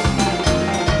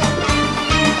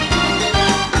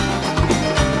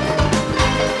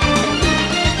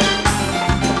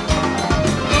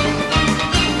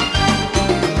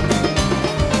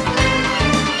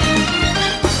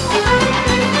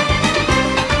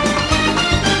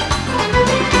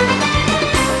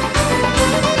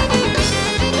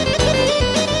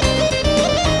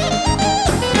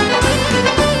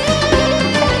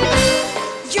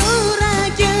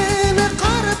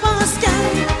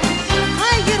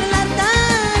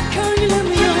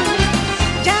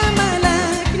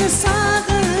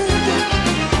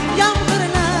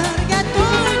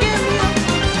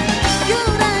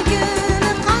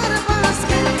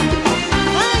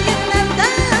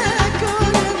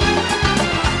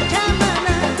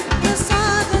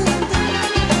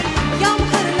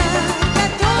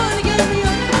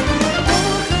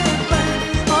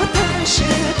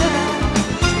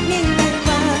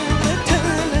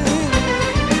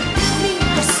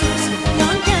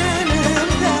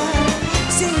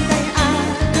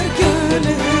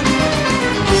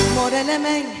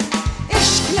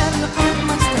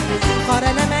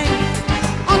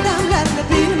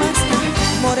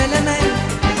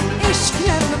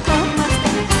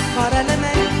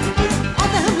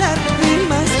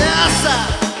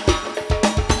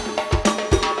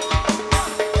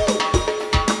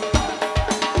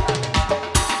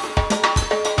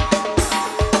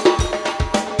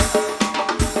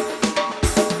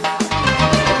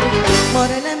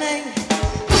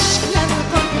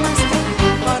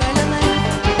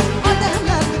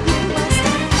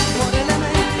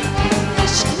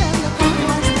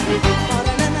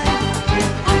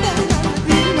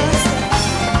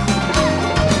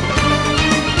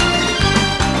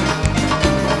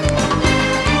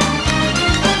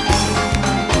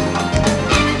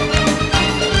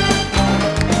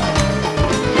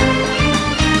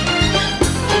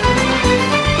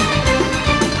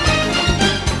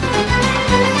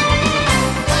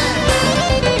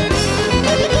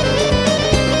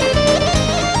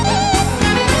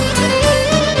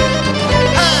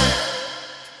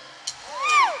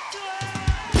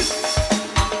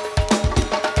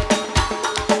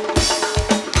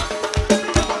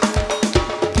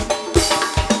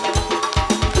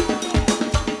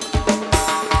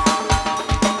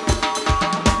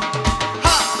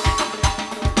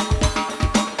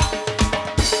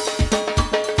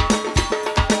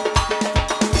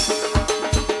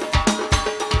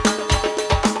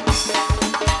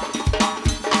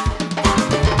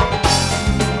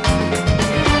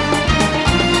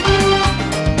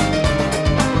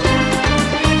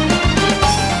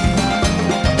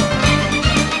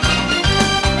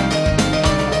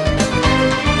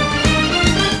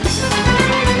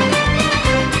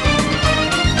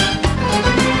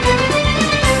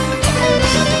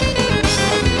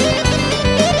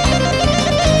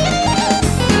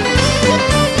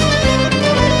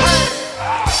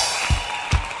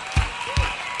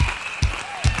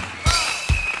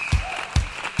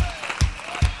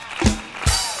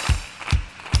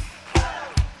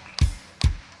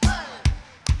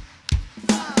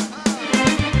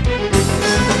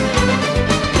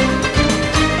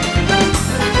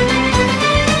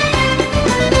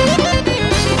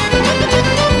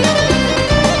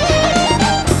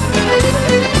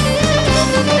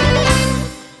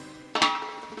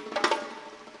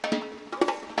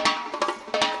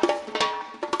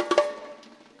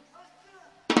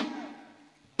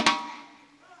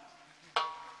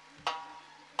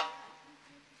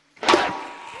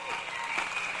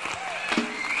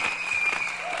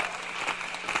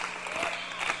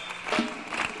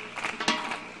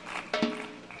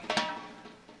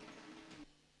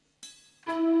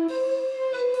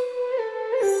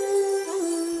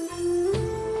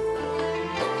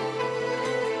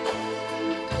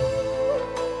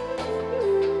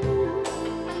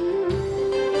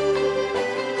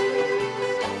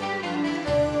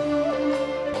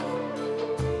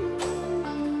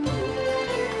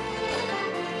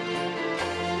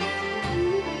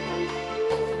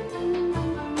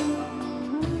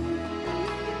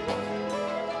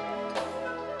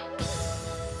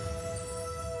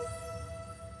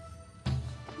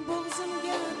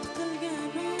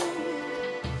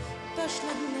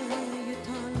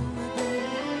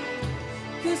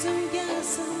 ko'zimga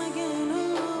sig'magan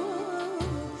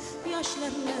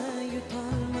yoshlarni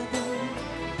yutolmadim.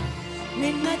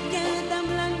 Minnatga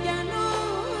damlangan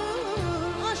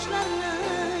oshlarni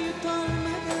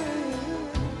yutolmadim.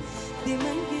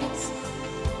 Demangiz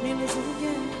men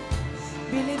o'zimga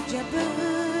bilib jabr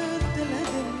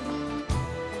tiladim.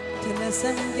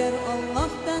 Tilasam gar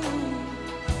Allohdan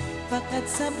faqat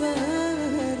sabr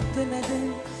tiladim.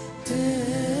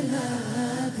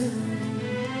 Tiladim.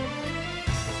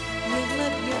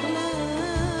 Yig'lab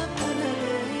yig'lab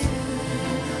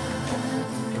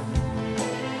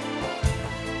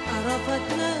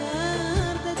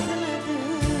Arafatlarda tiladim.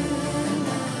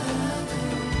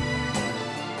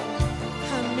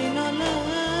 Ham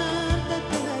minolarda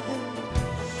tiladim.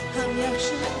 Ham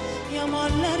yaxshi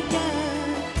yomonlarga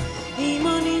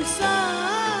iymon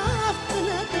insof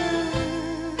tiladim.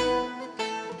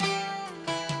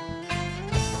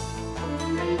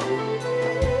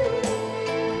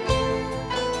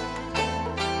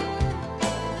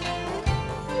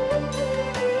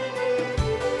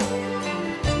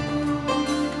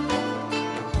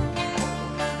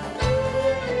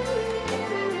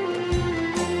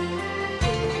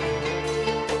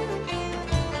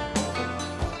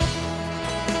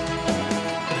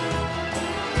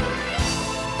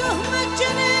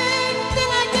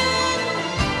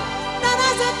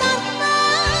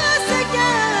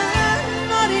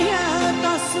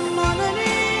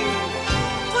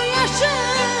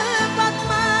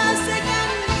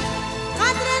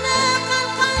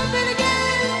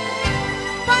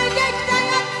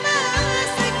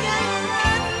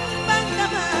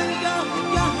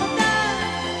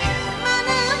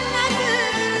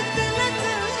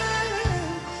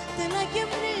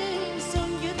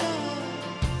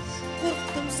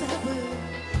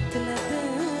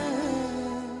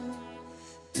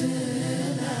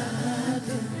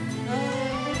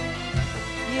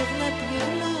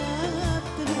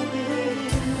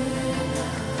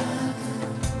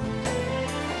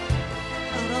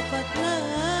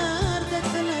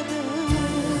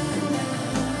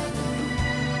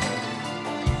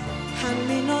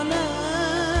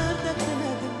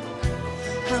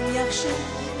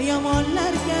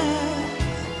 Yomonlarga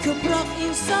ko'proq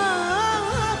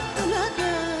insof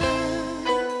tiladim.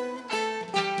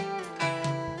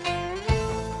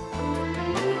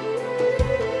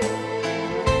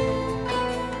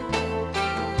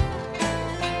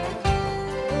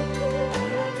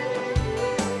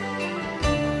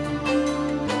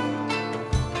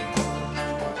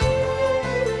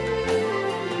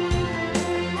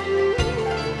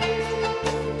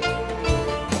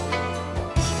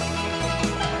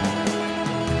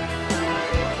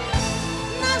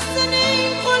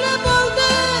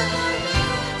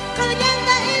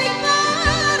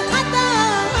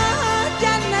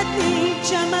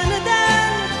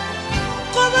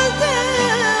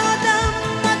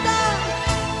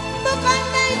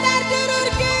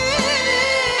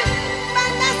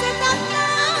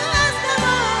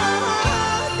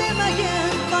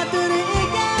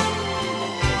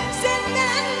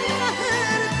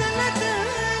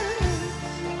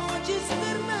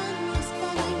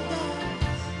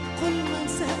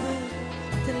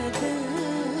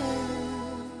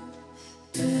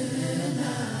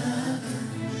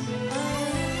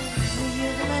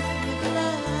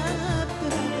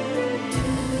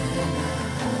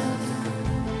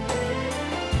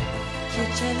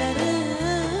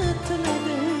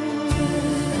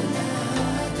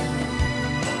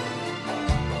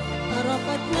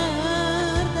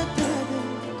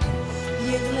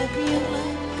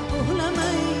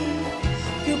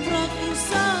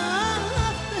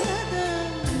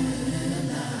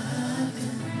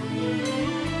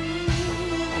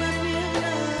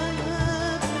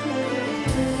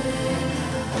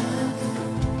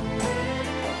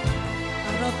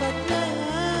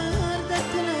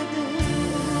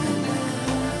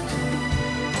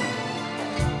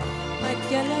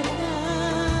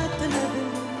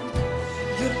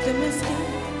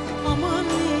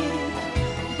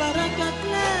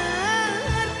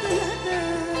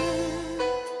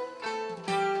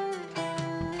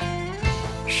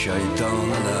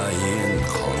 Shaytonlayin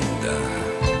qonda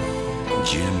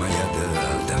jilmayadi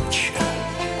aldamchi.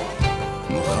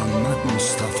 Muhammad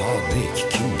Mustafodek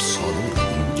kim solur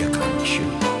unga qamchi.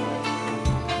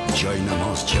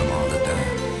 Joynamoz jamolida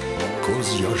ko'z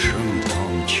yoshim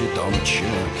tomchi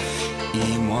tomchi.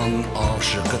 Iymon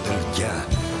oshiqi dilga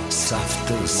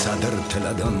safti sadr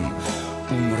tiladim.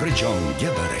 Umri jonga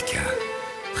baraka,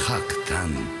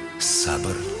 haqdan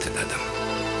sabr tiladim.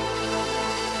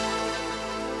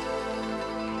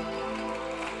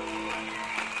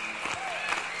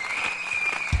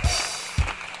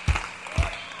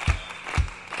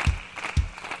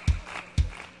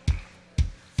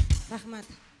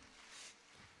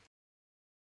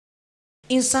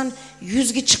 inson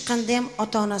 100 ga chiqqanda ham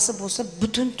ota-onasi bo'lsa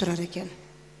butun turar ekan.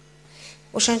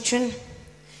 O'shaning uchun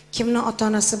kimning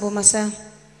ota-onasi bo'lmasa,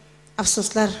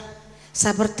 afsuslar,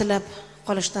 sabr tilab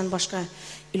qolishdan boshqa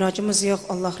ilojimiz yo'q.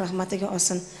 Alloh rahmatiga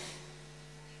olsin.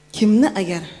 Kimni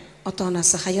agar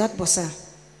ota-onasi hayot bo'lsa,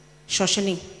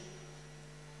 shoshiling.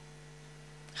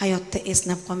 Hayotda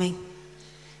esnab qolmang.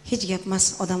 Hech gap emas,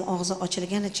 odam og'zi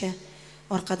ochilganicha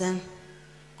orqadan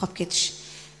qolib ketish.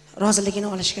 Roziligini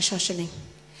olishga shoshiling.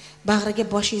 Bag'riga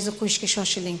boshingizni qo'yishga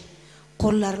shoshiling.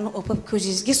 Qo'llarini o'pib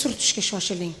ko'zingizga surtishga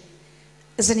shoshiling.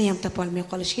 Izini ham topolmay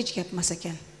qolish hech gap emas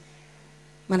ekan.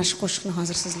 Mana shu qo'shiqni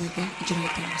hozir sizlarga ijro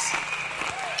etamiz.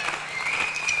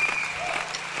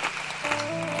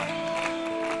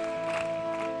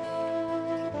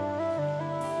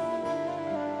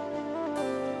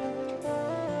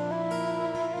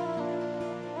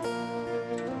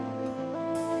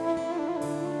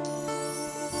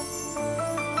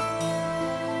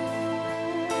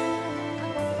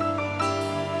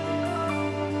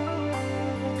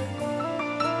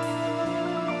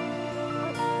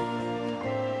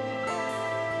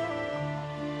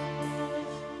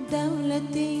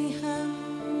 Davlating ham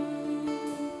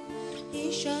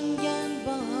ishongan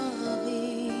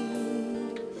bog'ing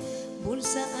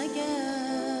bo'lsa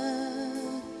agar,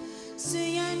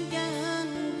 suyangan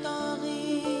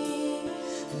tog'ing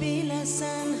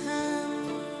bilasan ham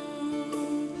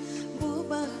bu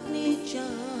baxtli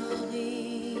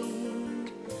chog'ing.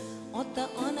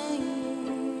 Ota-onang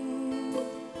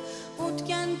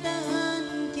o'tgandan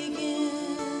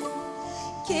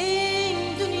keyin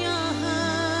dunyo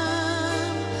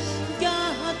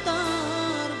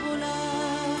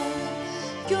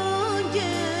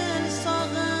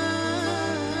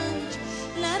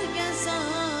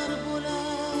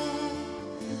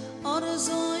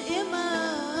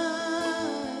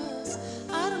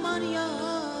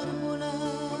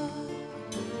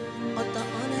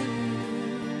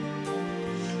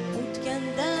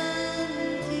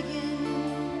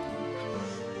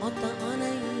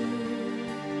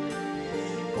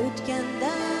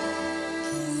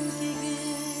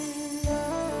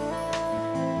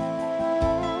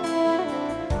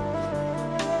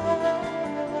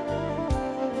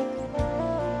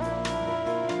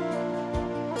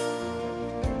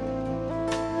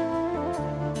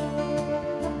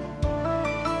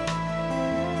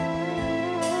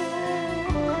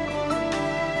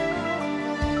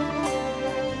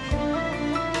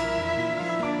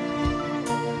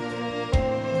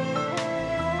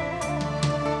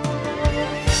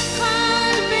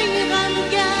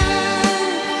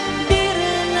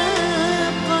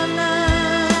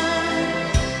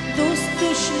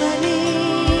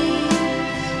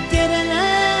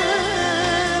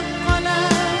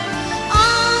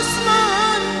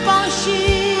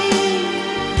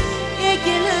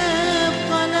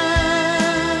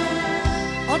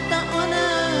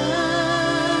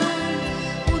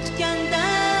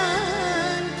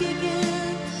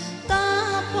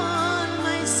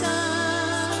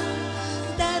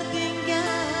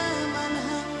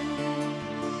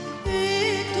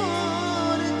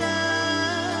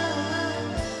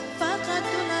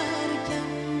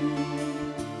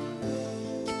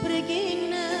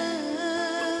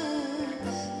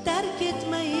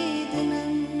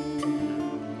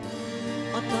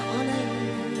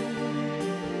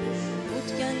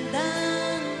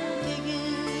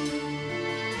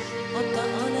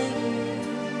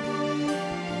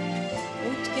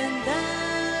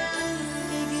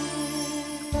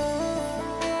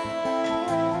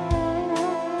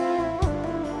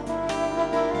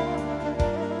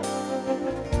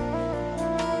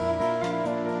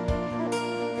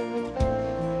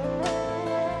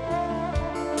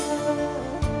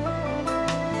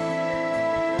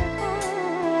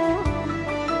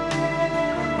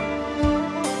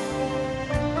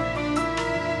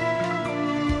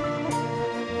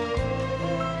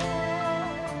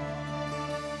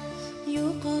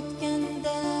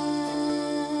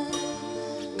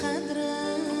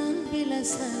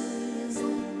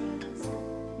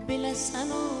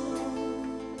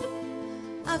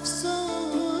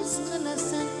afsus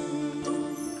qilasan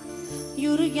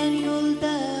yurgan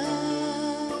yo'lda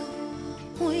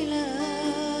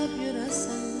o'ylab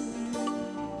yurasan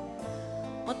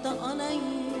ota-onang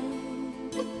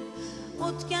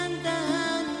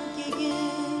o'tgandan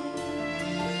keyin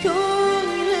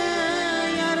ko'ngli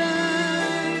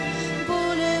yarim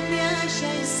bo'lib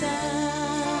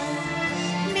yashaysan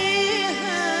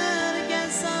mehrga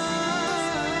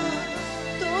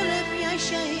to'lib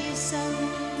yashaysan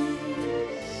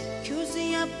ko'zi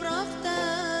yaproqday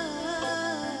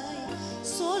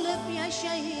so'lib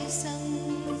yashaysan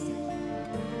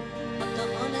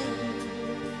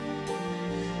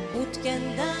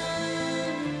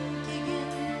o'tgandan keyin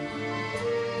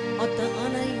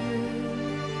ota-ona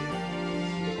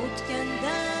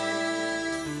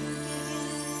o'tgandan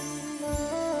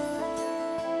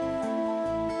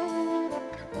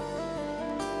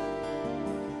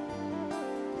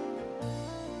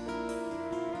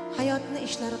hayotni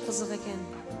ishlari qiziq ekan.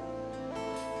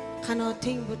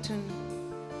 Qanoting butun,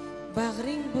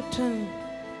 bag'ring butun,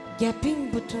 gaping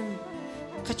butun.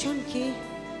 Qachonki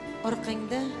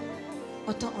orqangda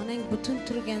ota-onang butun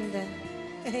turganda,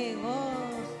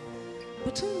 eyvoh,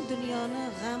 butun dunyoni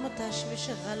g'ami,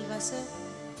 tashvishi, g'alvasi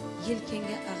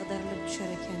yelkangga ag'darilib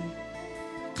tushar ekan.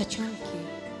 Qachonki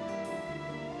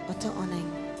ota-onang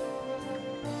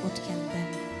o'tgandan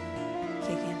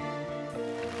keyin.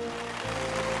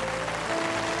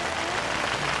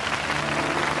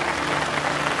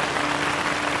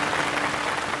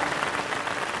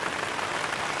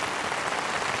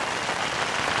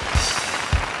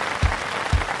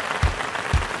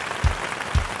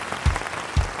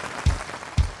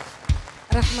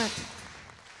 Rahmat.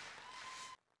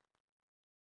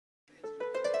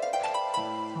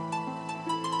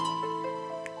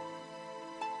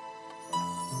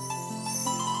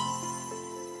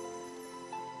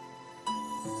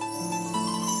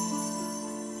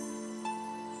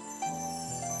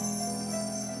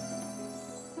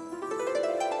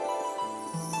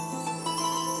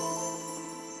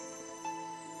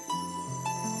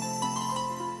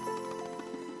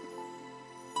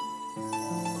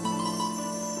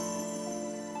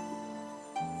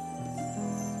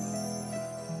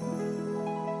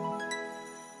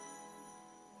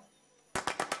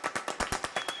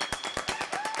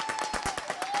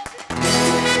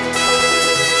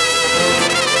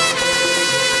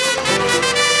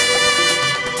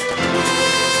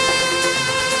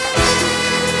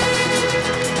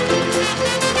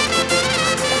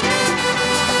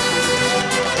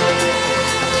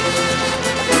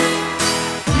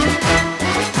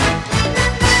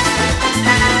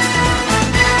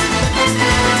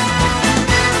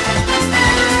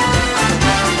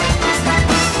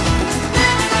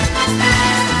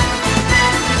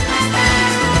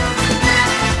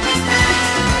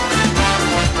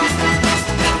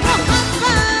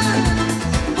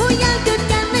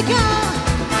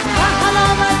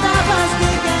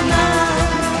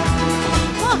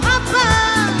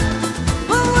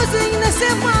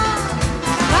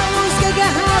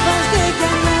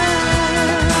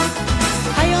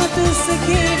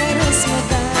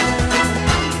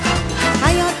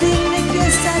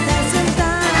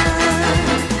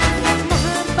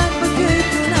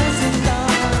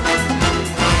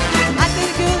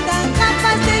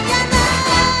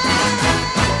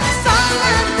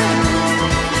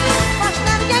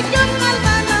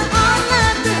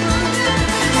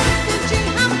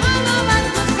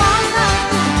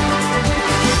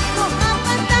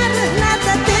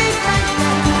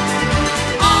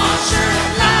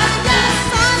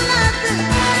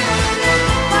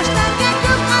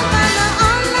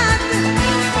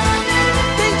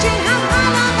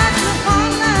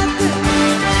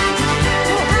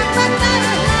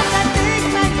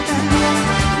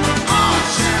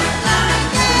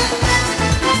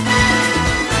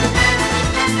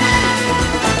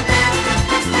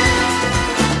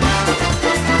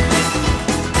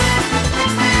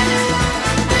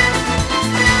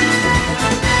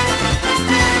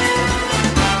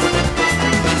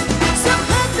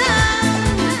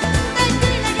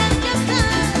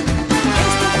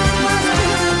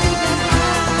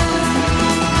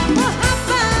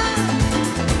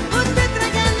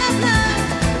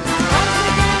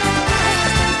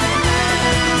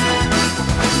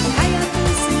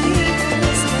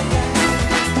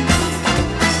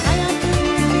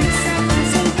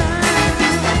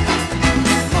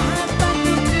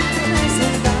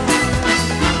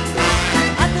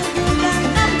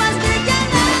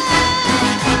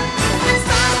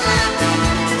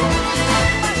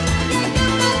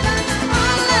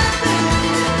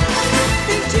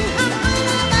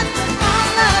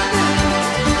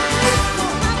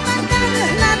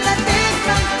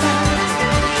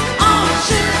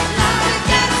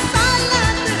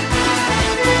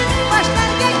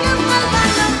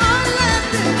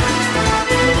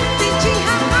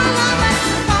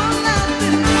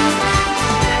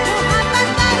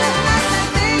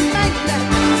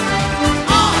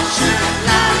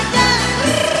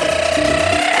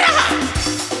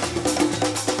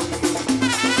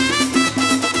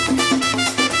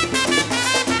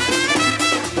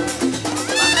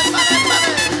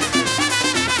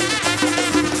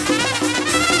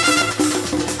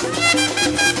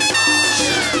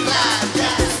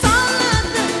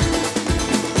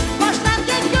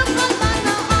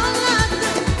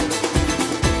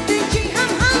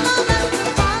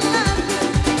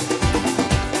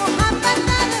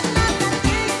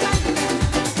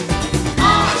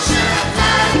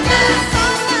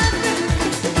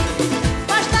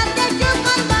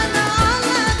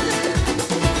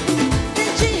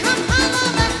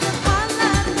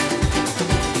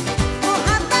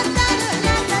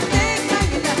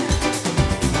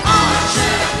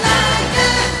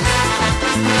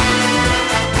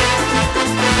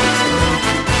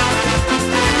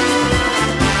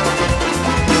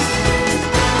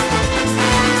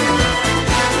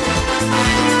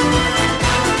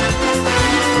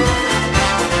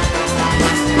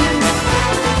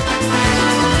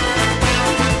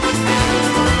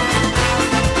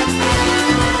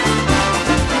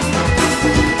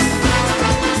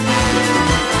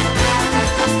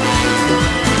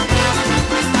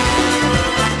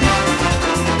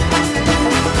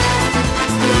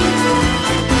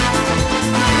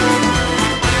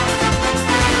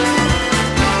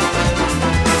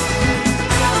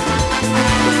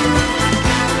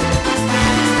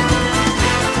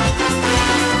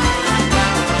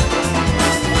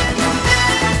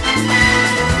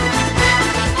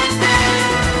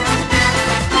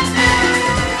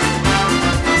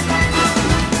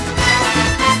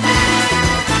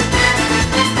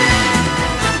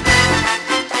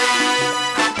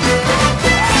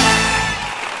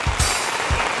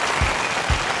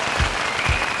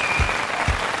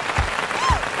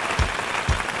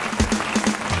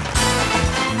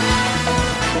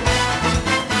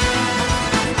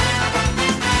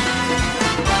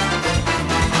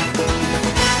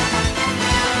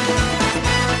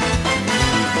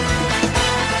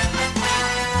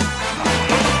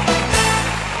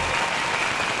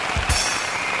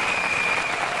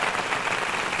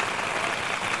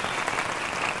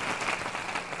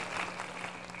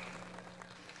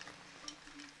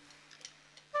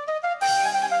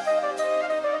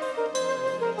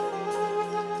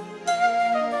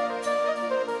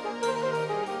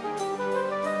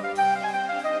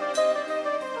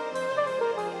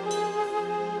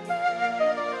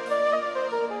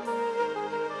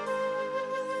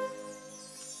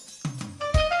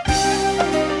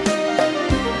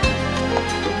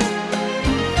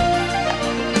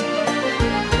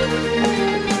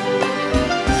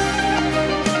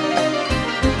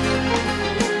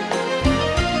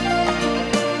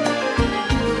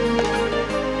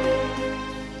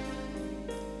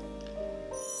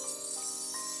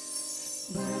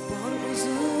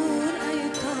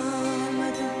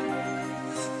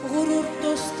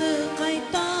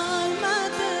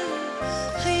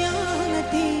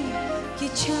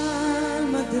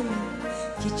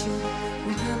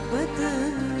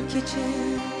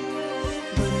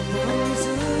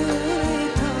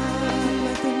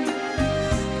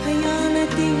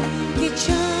 eding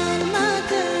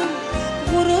kecholmadim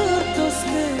g'urur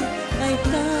do'stni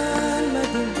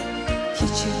aytolmadim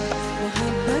kechir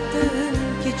muhabbatim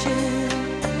kechir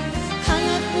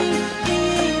hayotning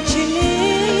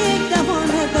qiyinchilik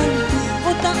davonidan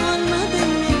o'ta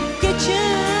olmadim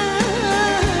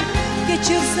kechir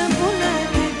kechirsa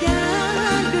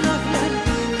bo'ladigan gunohlar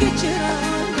kechira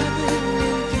olmadim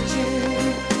kechir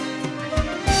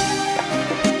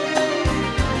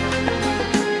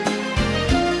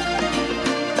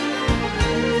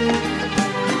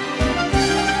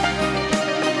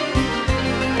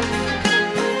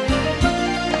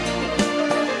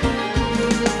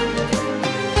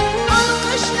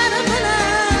olqishlar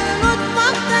bilan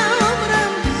o'tmoqda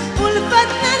umrim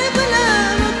ulfatlar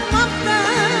bilan o'tmoqda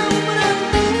umrim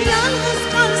yolg'iz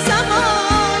qolsam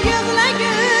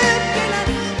yig'lagim kelar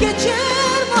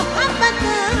kechir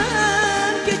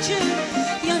muhabbatim kechir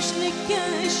yoshlikka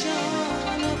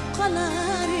ishonib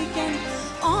qolar ekan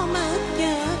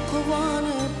omadga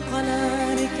quvonib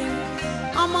qolar ekan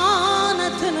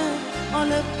omonatini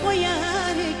olib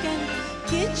qo'yar ekan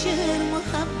kechir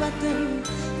muhabbatim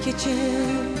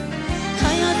kechir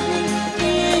hayotning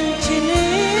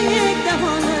qiyinchilik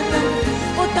davonidan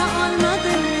o'ta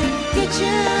olmadim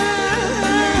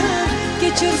kechir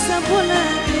kechirsa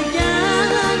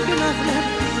bo'ladigan gunohlar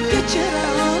kechira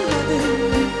olmadim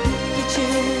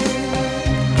kechir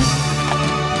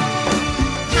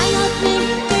hayotning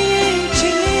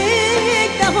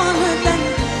qiyinchilik davonidan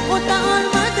o'ta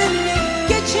olmadim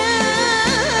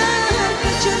kechir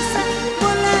kechirsa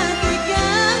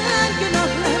bo'ladigan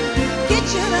gunohlar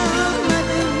kechira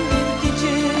olmadim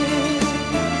kechir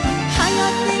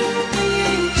hayotning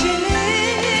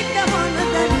qiyinchilik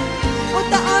davonidan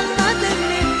o'ta olmadim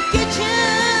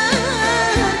kechir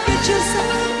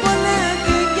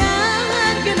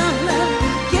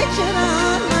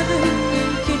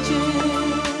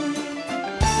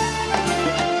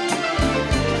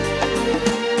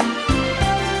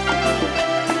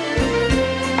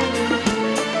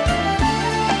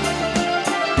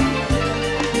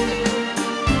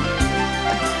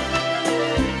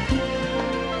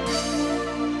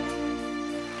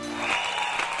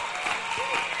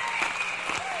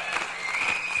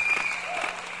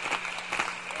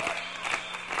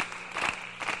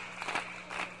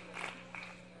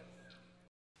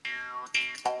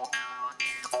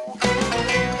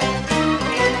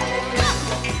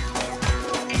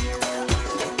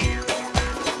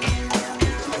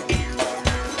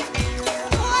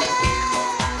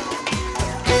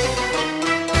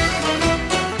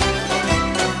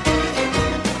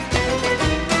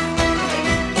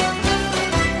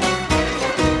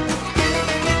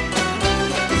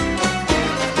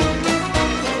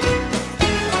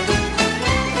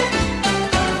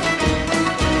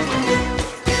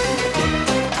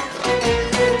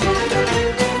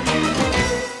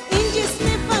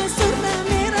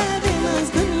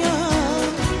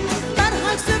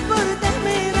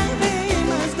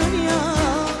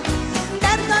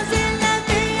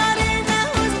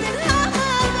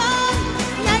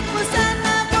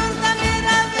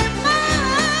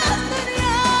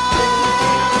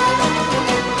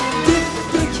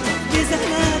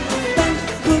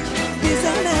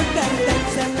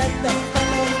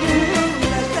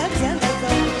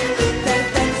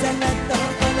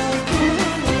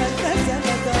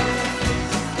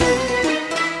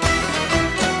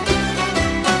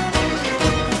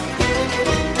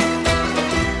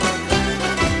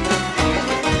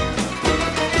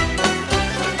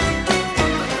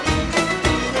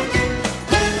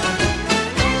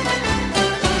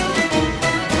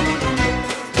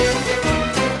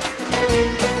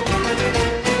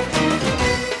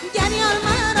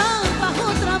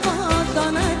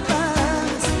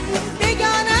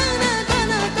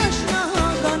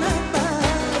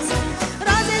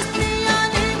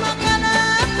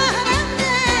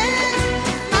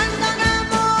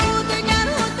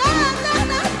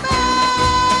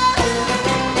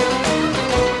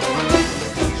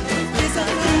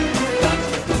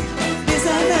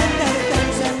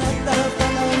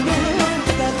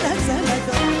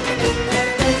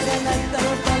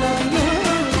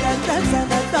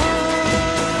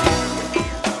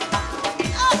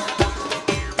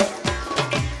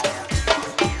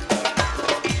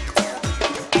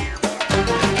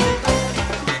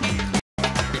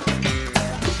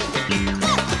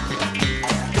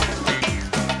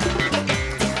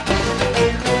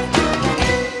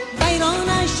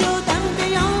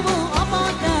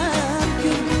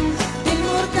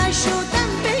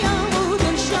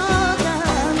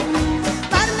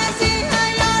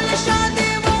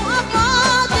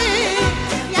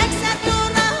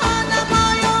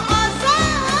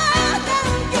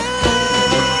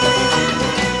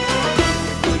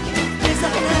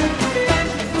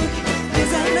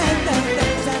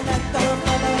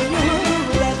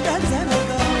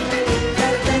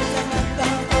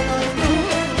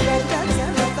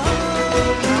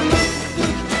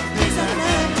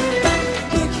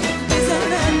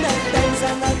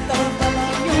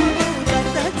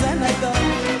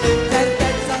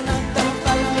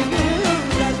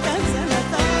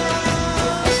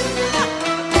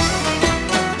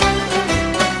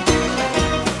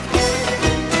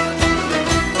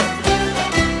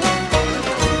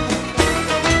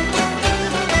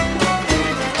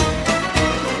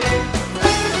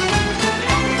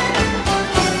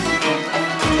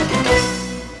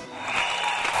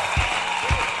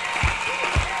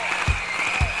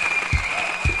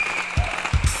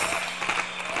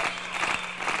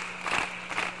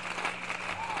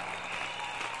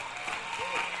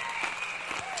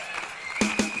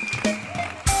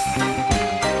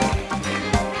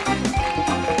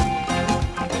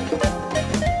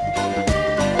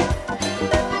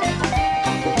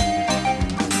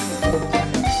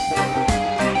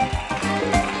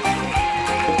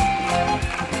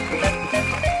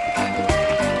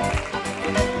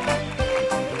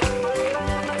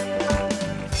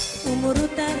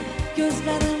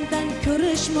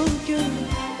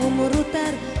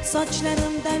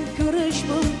sochlarimdan ko'rish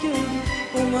mumkin.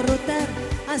 Umr o'tar,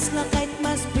 aslo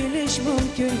qaytmas bilish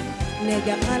mumkin.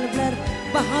 Nega qalblar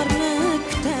bahorni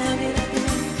kutaveradi?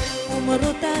 Umr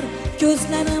o'tar,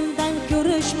 ko'zlarimdan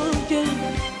ko'rish mumkin.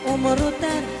 Umr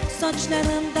o'tar,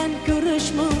 sochlarimdan ko'rish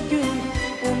mumkin.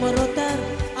 Umr o'tar,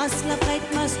 aslo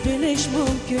qaytmas bilish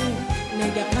mumkin.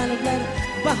 Nega qalblar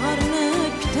bahorni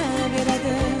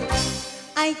kutaveradi?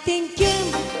 Ayting kim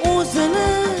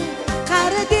o'zini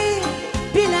qari deb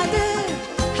biladi?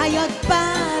 Hayot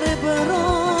baribir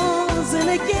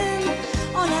o'zini kim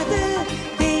oladi?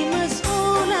 Deymiz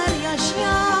ular yosh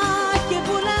yoki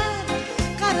bular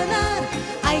qarilar.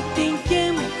 Ayting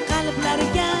kim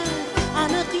qalblarga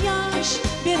aniq yosh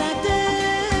beradi?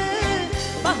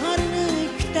 Bahorni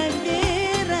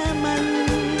kutaveraman,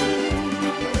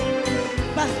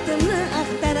 baxtimni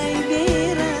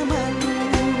axtarayveraman,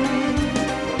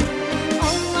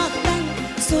 Allohdan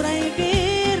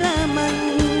so'rayveraman.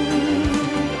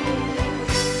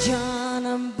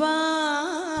 Jonim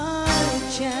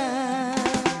barcha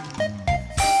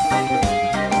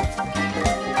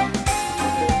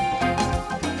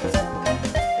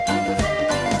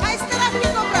qaysi tarafga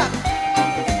ko'proq?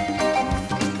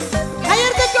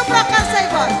 Qayerda ko'proq qarsak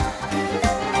bor?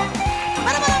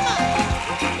 Mana mana.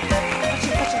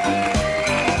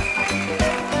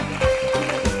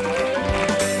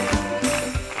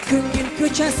 Ko'ngil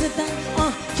ko'chasida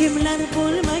kimlar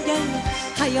bo'lmagan,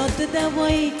 hayotida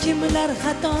voy kimlar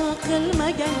xato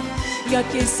qilmagan,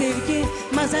 yoki sevgi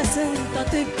mazasin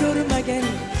totib ko'rmagan.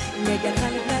 Nega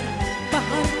qalblar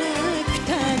bahorni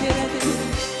kutaveradi?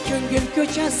 Ko'ngil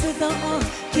ko'chasida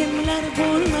kimlar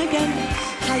bo'lmagan,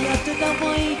 hayotida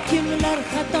voy kimlar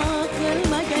xato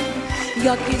qilmagan,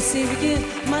 yoki sevgi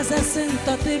mazasin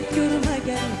totib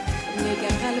ko'rmagan.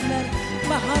 Nega qalblar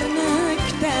bahorni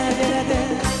kutaveradi?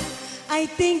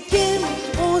 Ayting kim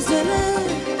o'zini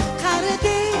qari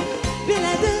deb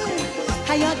biladi?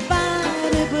 Hayot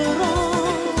baribir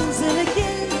o'zini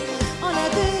kim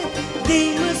oladi?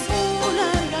 Deymiz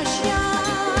ular yosh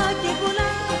yoki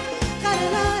bular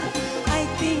qarilar.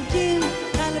 Ayting kim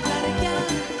qalblarga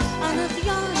aniq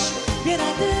yosh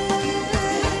beradi?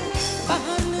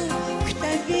 Bahorni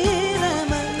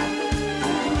kutaveraman,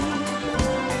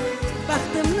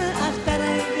 baxtimni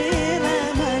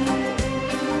axtarayveraman,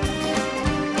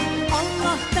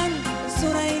 Allohdan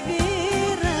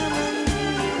so'rayveraman.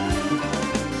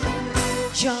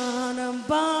 Jonim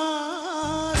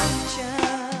barcha.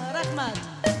 Rahmat.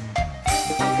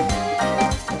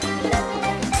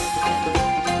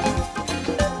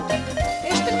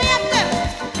 Eshitmayapti?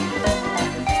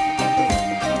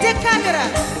 Где камера?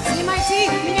 Снимайте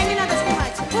их, меня не надо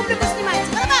снимать. Публику снимайте.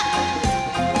 Барабан.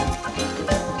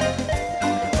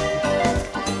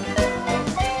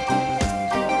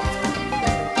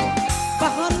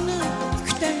 Bahorni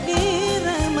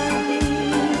kutaveraman,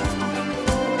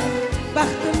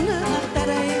 baxtimni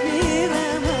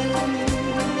axtarayveraman,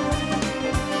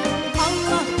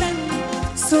 Allohdan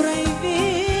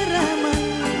so'rayveraman.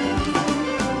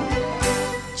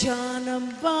 Jonim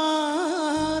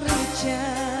barcha.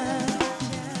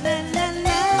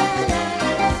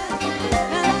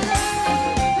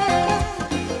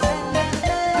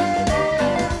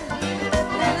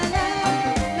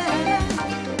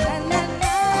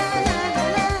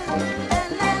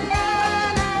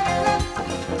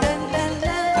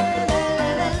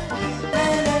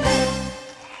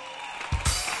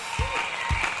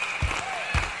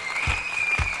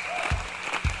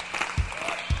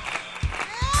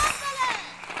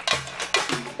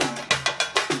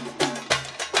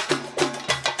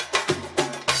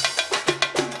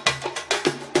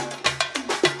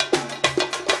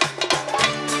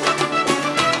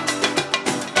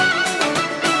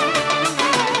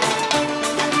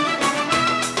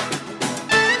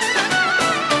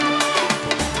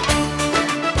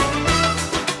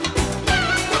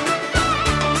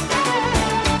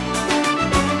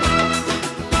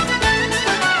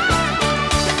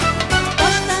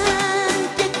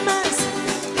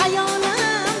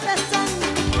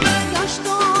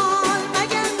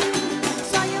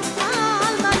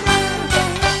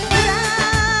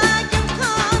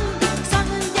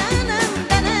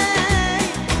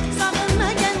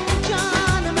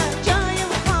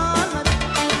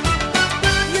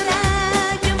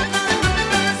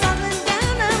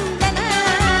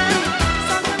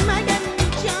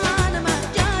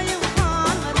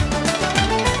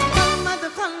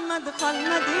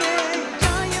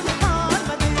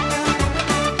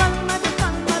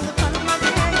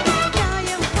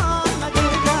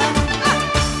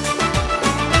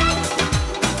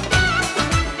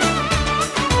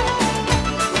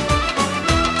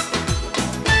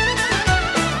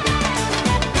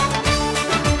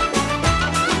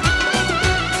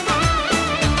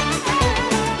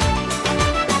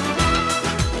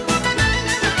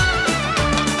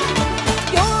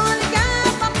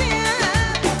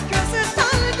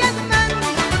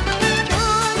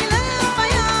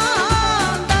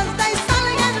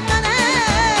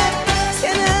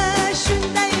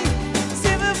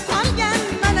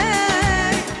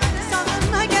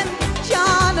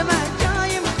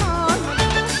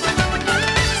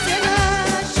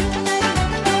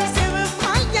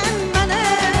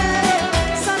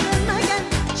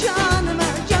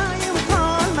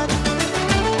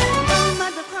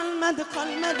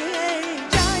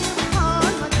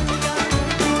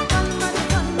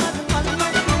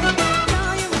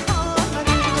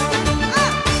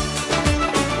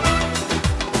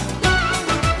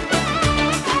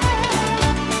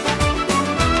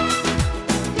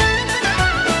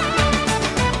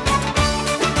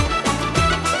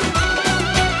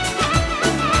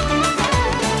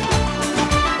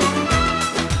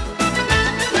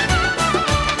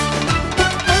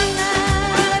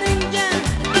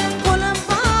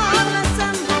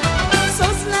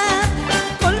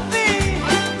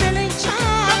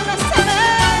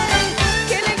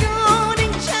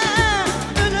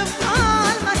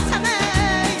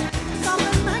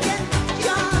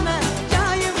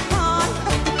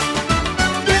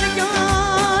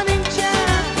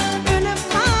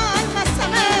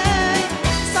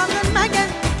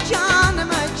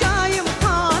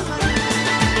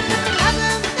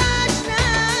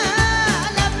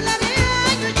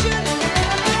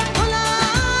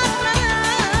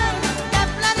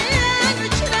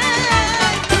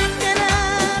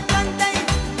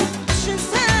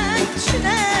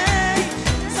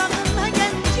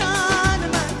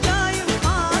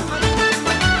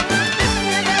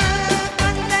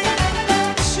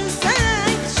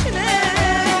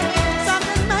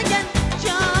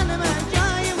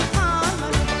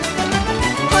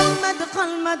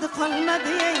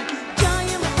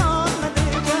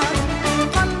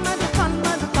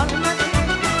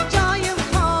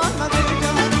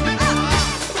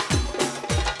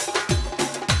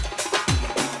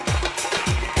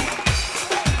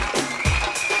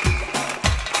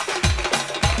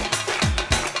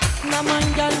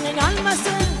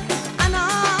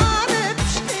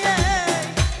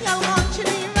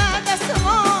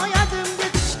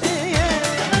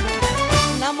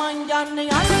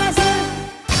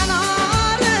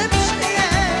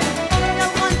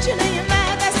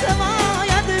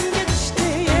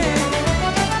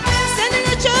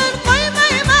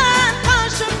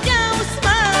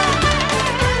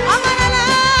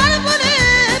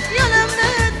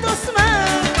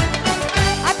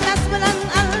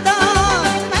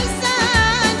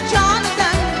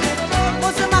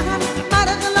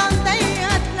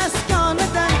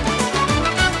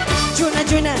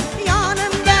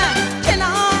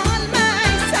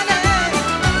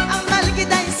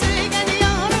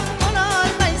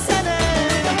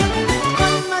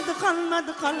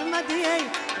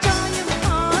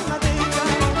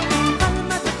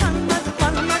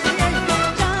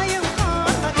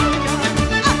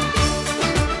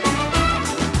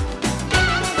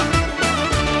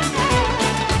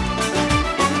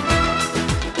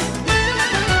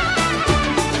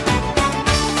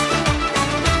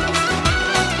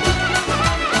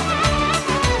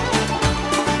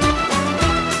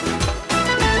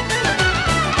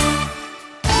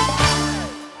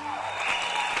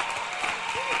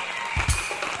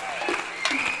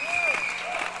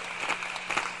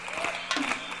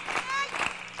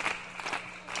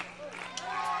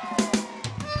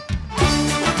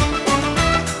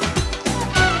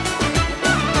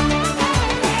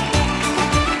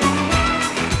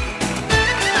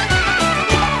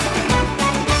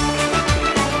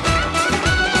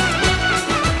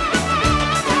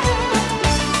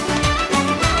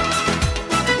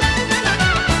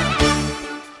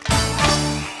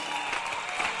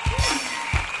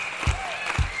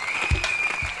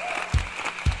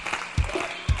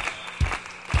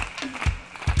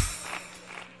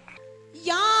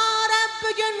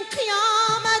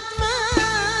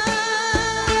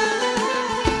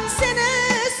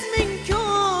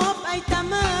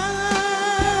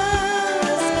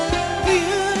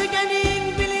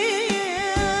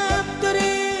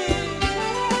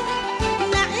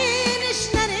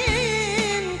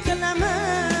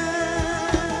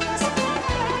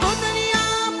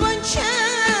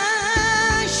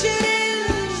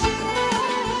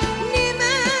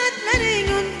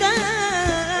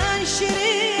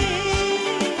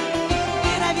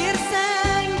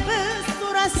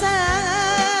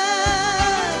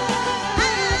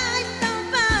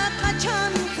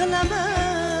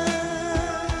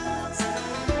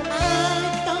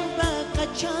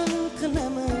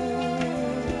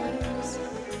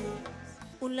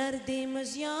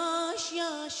 Derdimiz yaş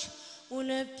yaş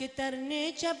Ulup gitar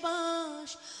neçe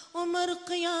baş Umr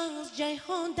qiyos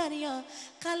cayhon daryo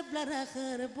Qalblar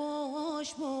axir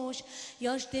bosh bosh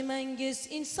Yosh demangiz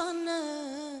insonni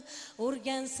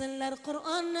O'rgansinlar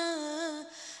Qur'onni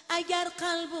Agar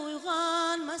qalbi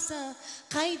uyg'onmasa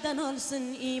Qaydan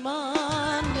olsin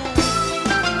iymonni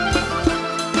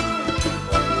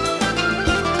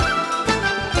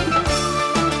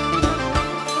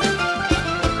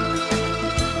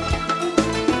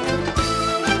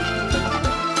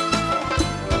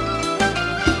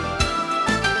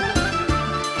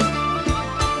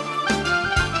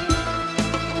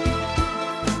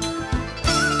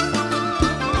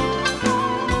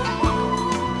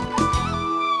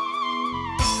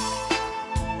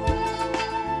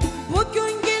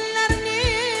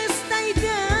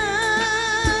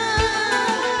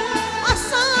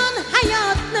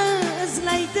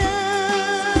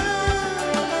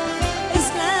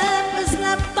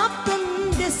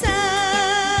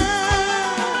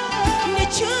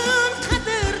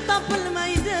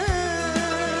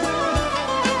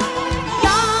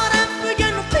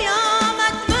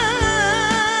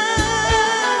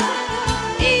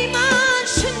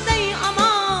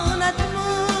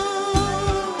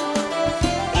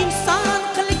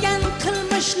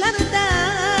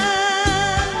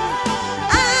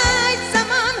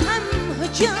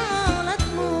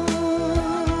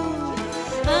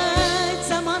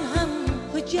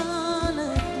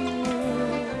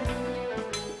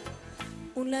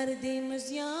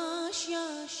Derdimiz yaş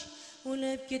yaş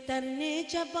Ulup o'lib ketar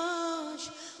necha bosh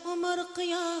umr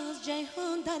qiyos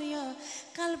jayhon daryo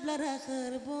qalblar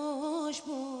axir bo'sh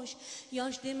bo'sh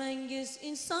yosh demangiz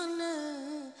insonni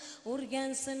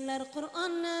o'rgansinlar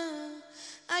Qur'onni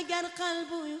agar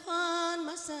qalbi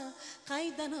uyg'onmasa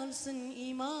qaydan olsin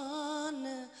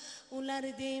iymonni ular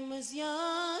deymiz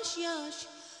yosh yosh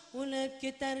o'lib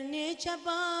ketar necha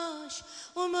bosh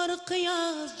umr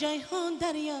qiyos jayhon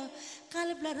daryo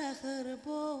qalblar axir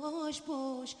bo'sh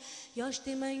bo'sh yosh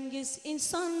demangiz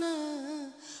insonni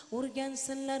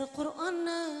o'rgansinlar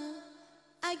Qur'onni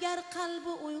agar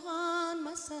qalbi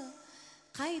uyg'onmasa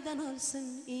qaydan olsin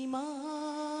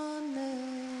iymonni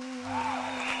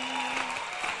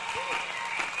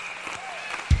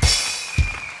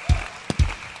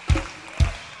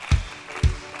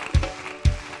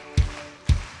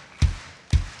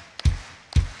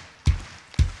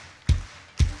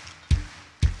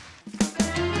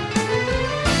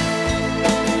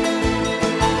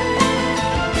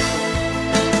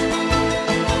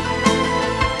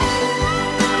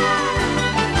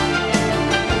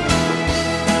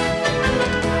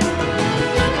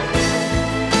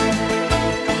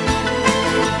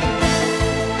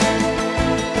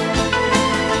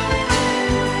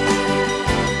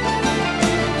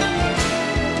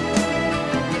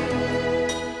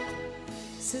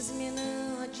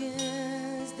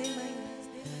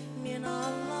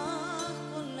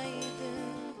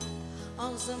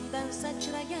og'zimdan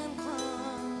sachragan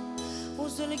qon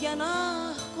uzilgan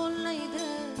qo'llaydi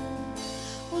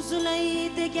uzilay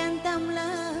degan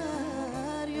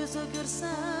damlar yuz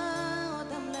o'girsa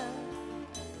odamlar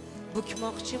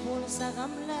bukmoqchi bo'lsa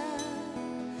g'amlar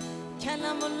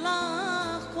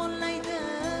kalamulloh qo'llaydi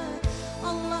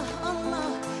Allah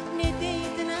Allah ne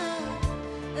deydilar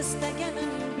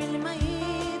istaganin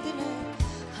bilmaydilar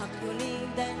haq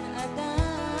yo'lingdan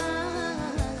adashdilar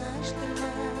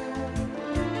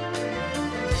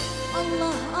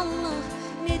Allah Allah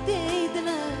ne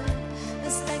deydilar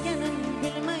istaganin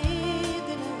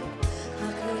bilmaydilar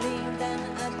haq yo'lingdan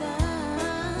adashdilar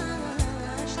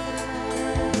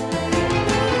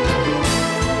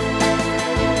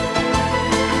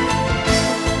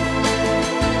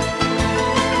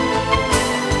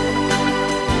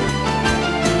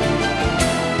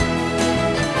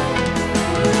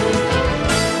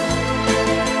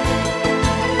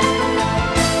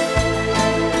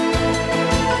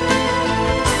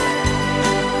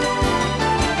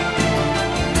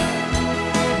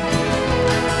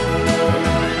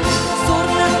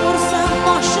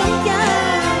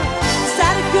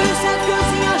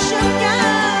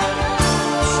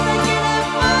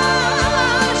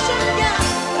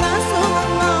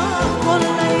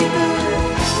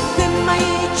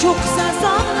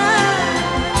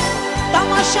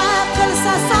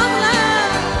qilsa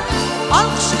sog'lar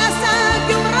olqishlasa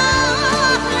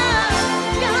gumrohlar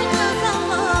yolg'iz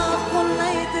Allah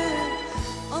qo'llaydi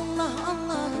Allah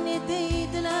Allah ne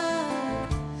deydilar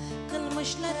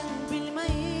qilmishlarin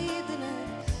bilmaydilar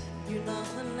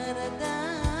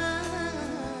gunohlaridan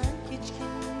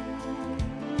kechkin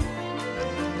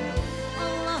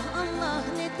Allah Allah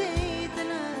ne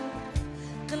deydilar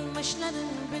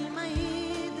qilmishlarin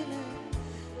bilmaydilar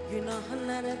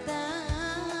gunohlaridan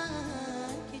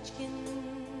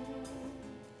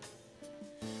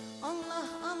Allah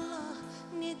Allah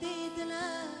ne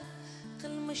deydilar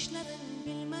qilmishlarin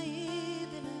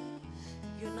bilmaydilar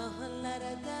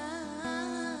gunohlaridan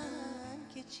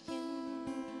kechkin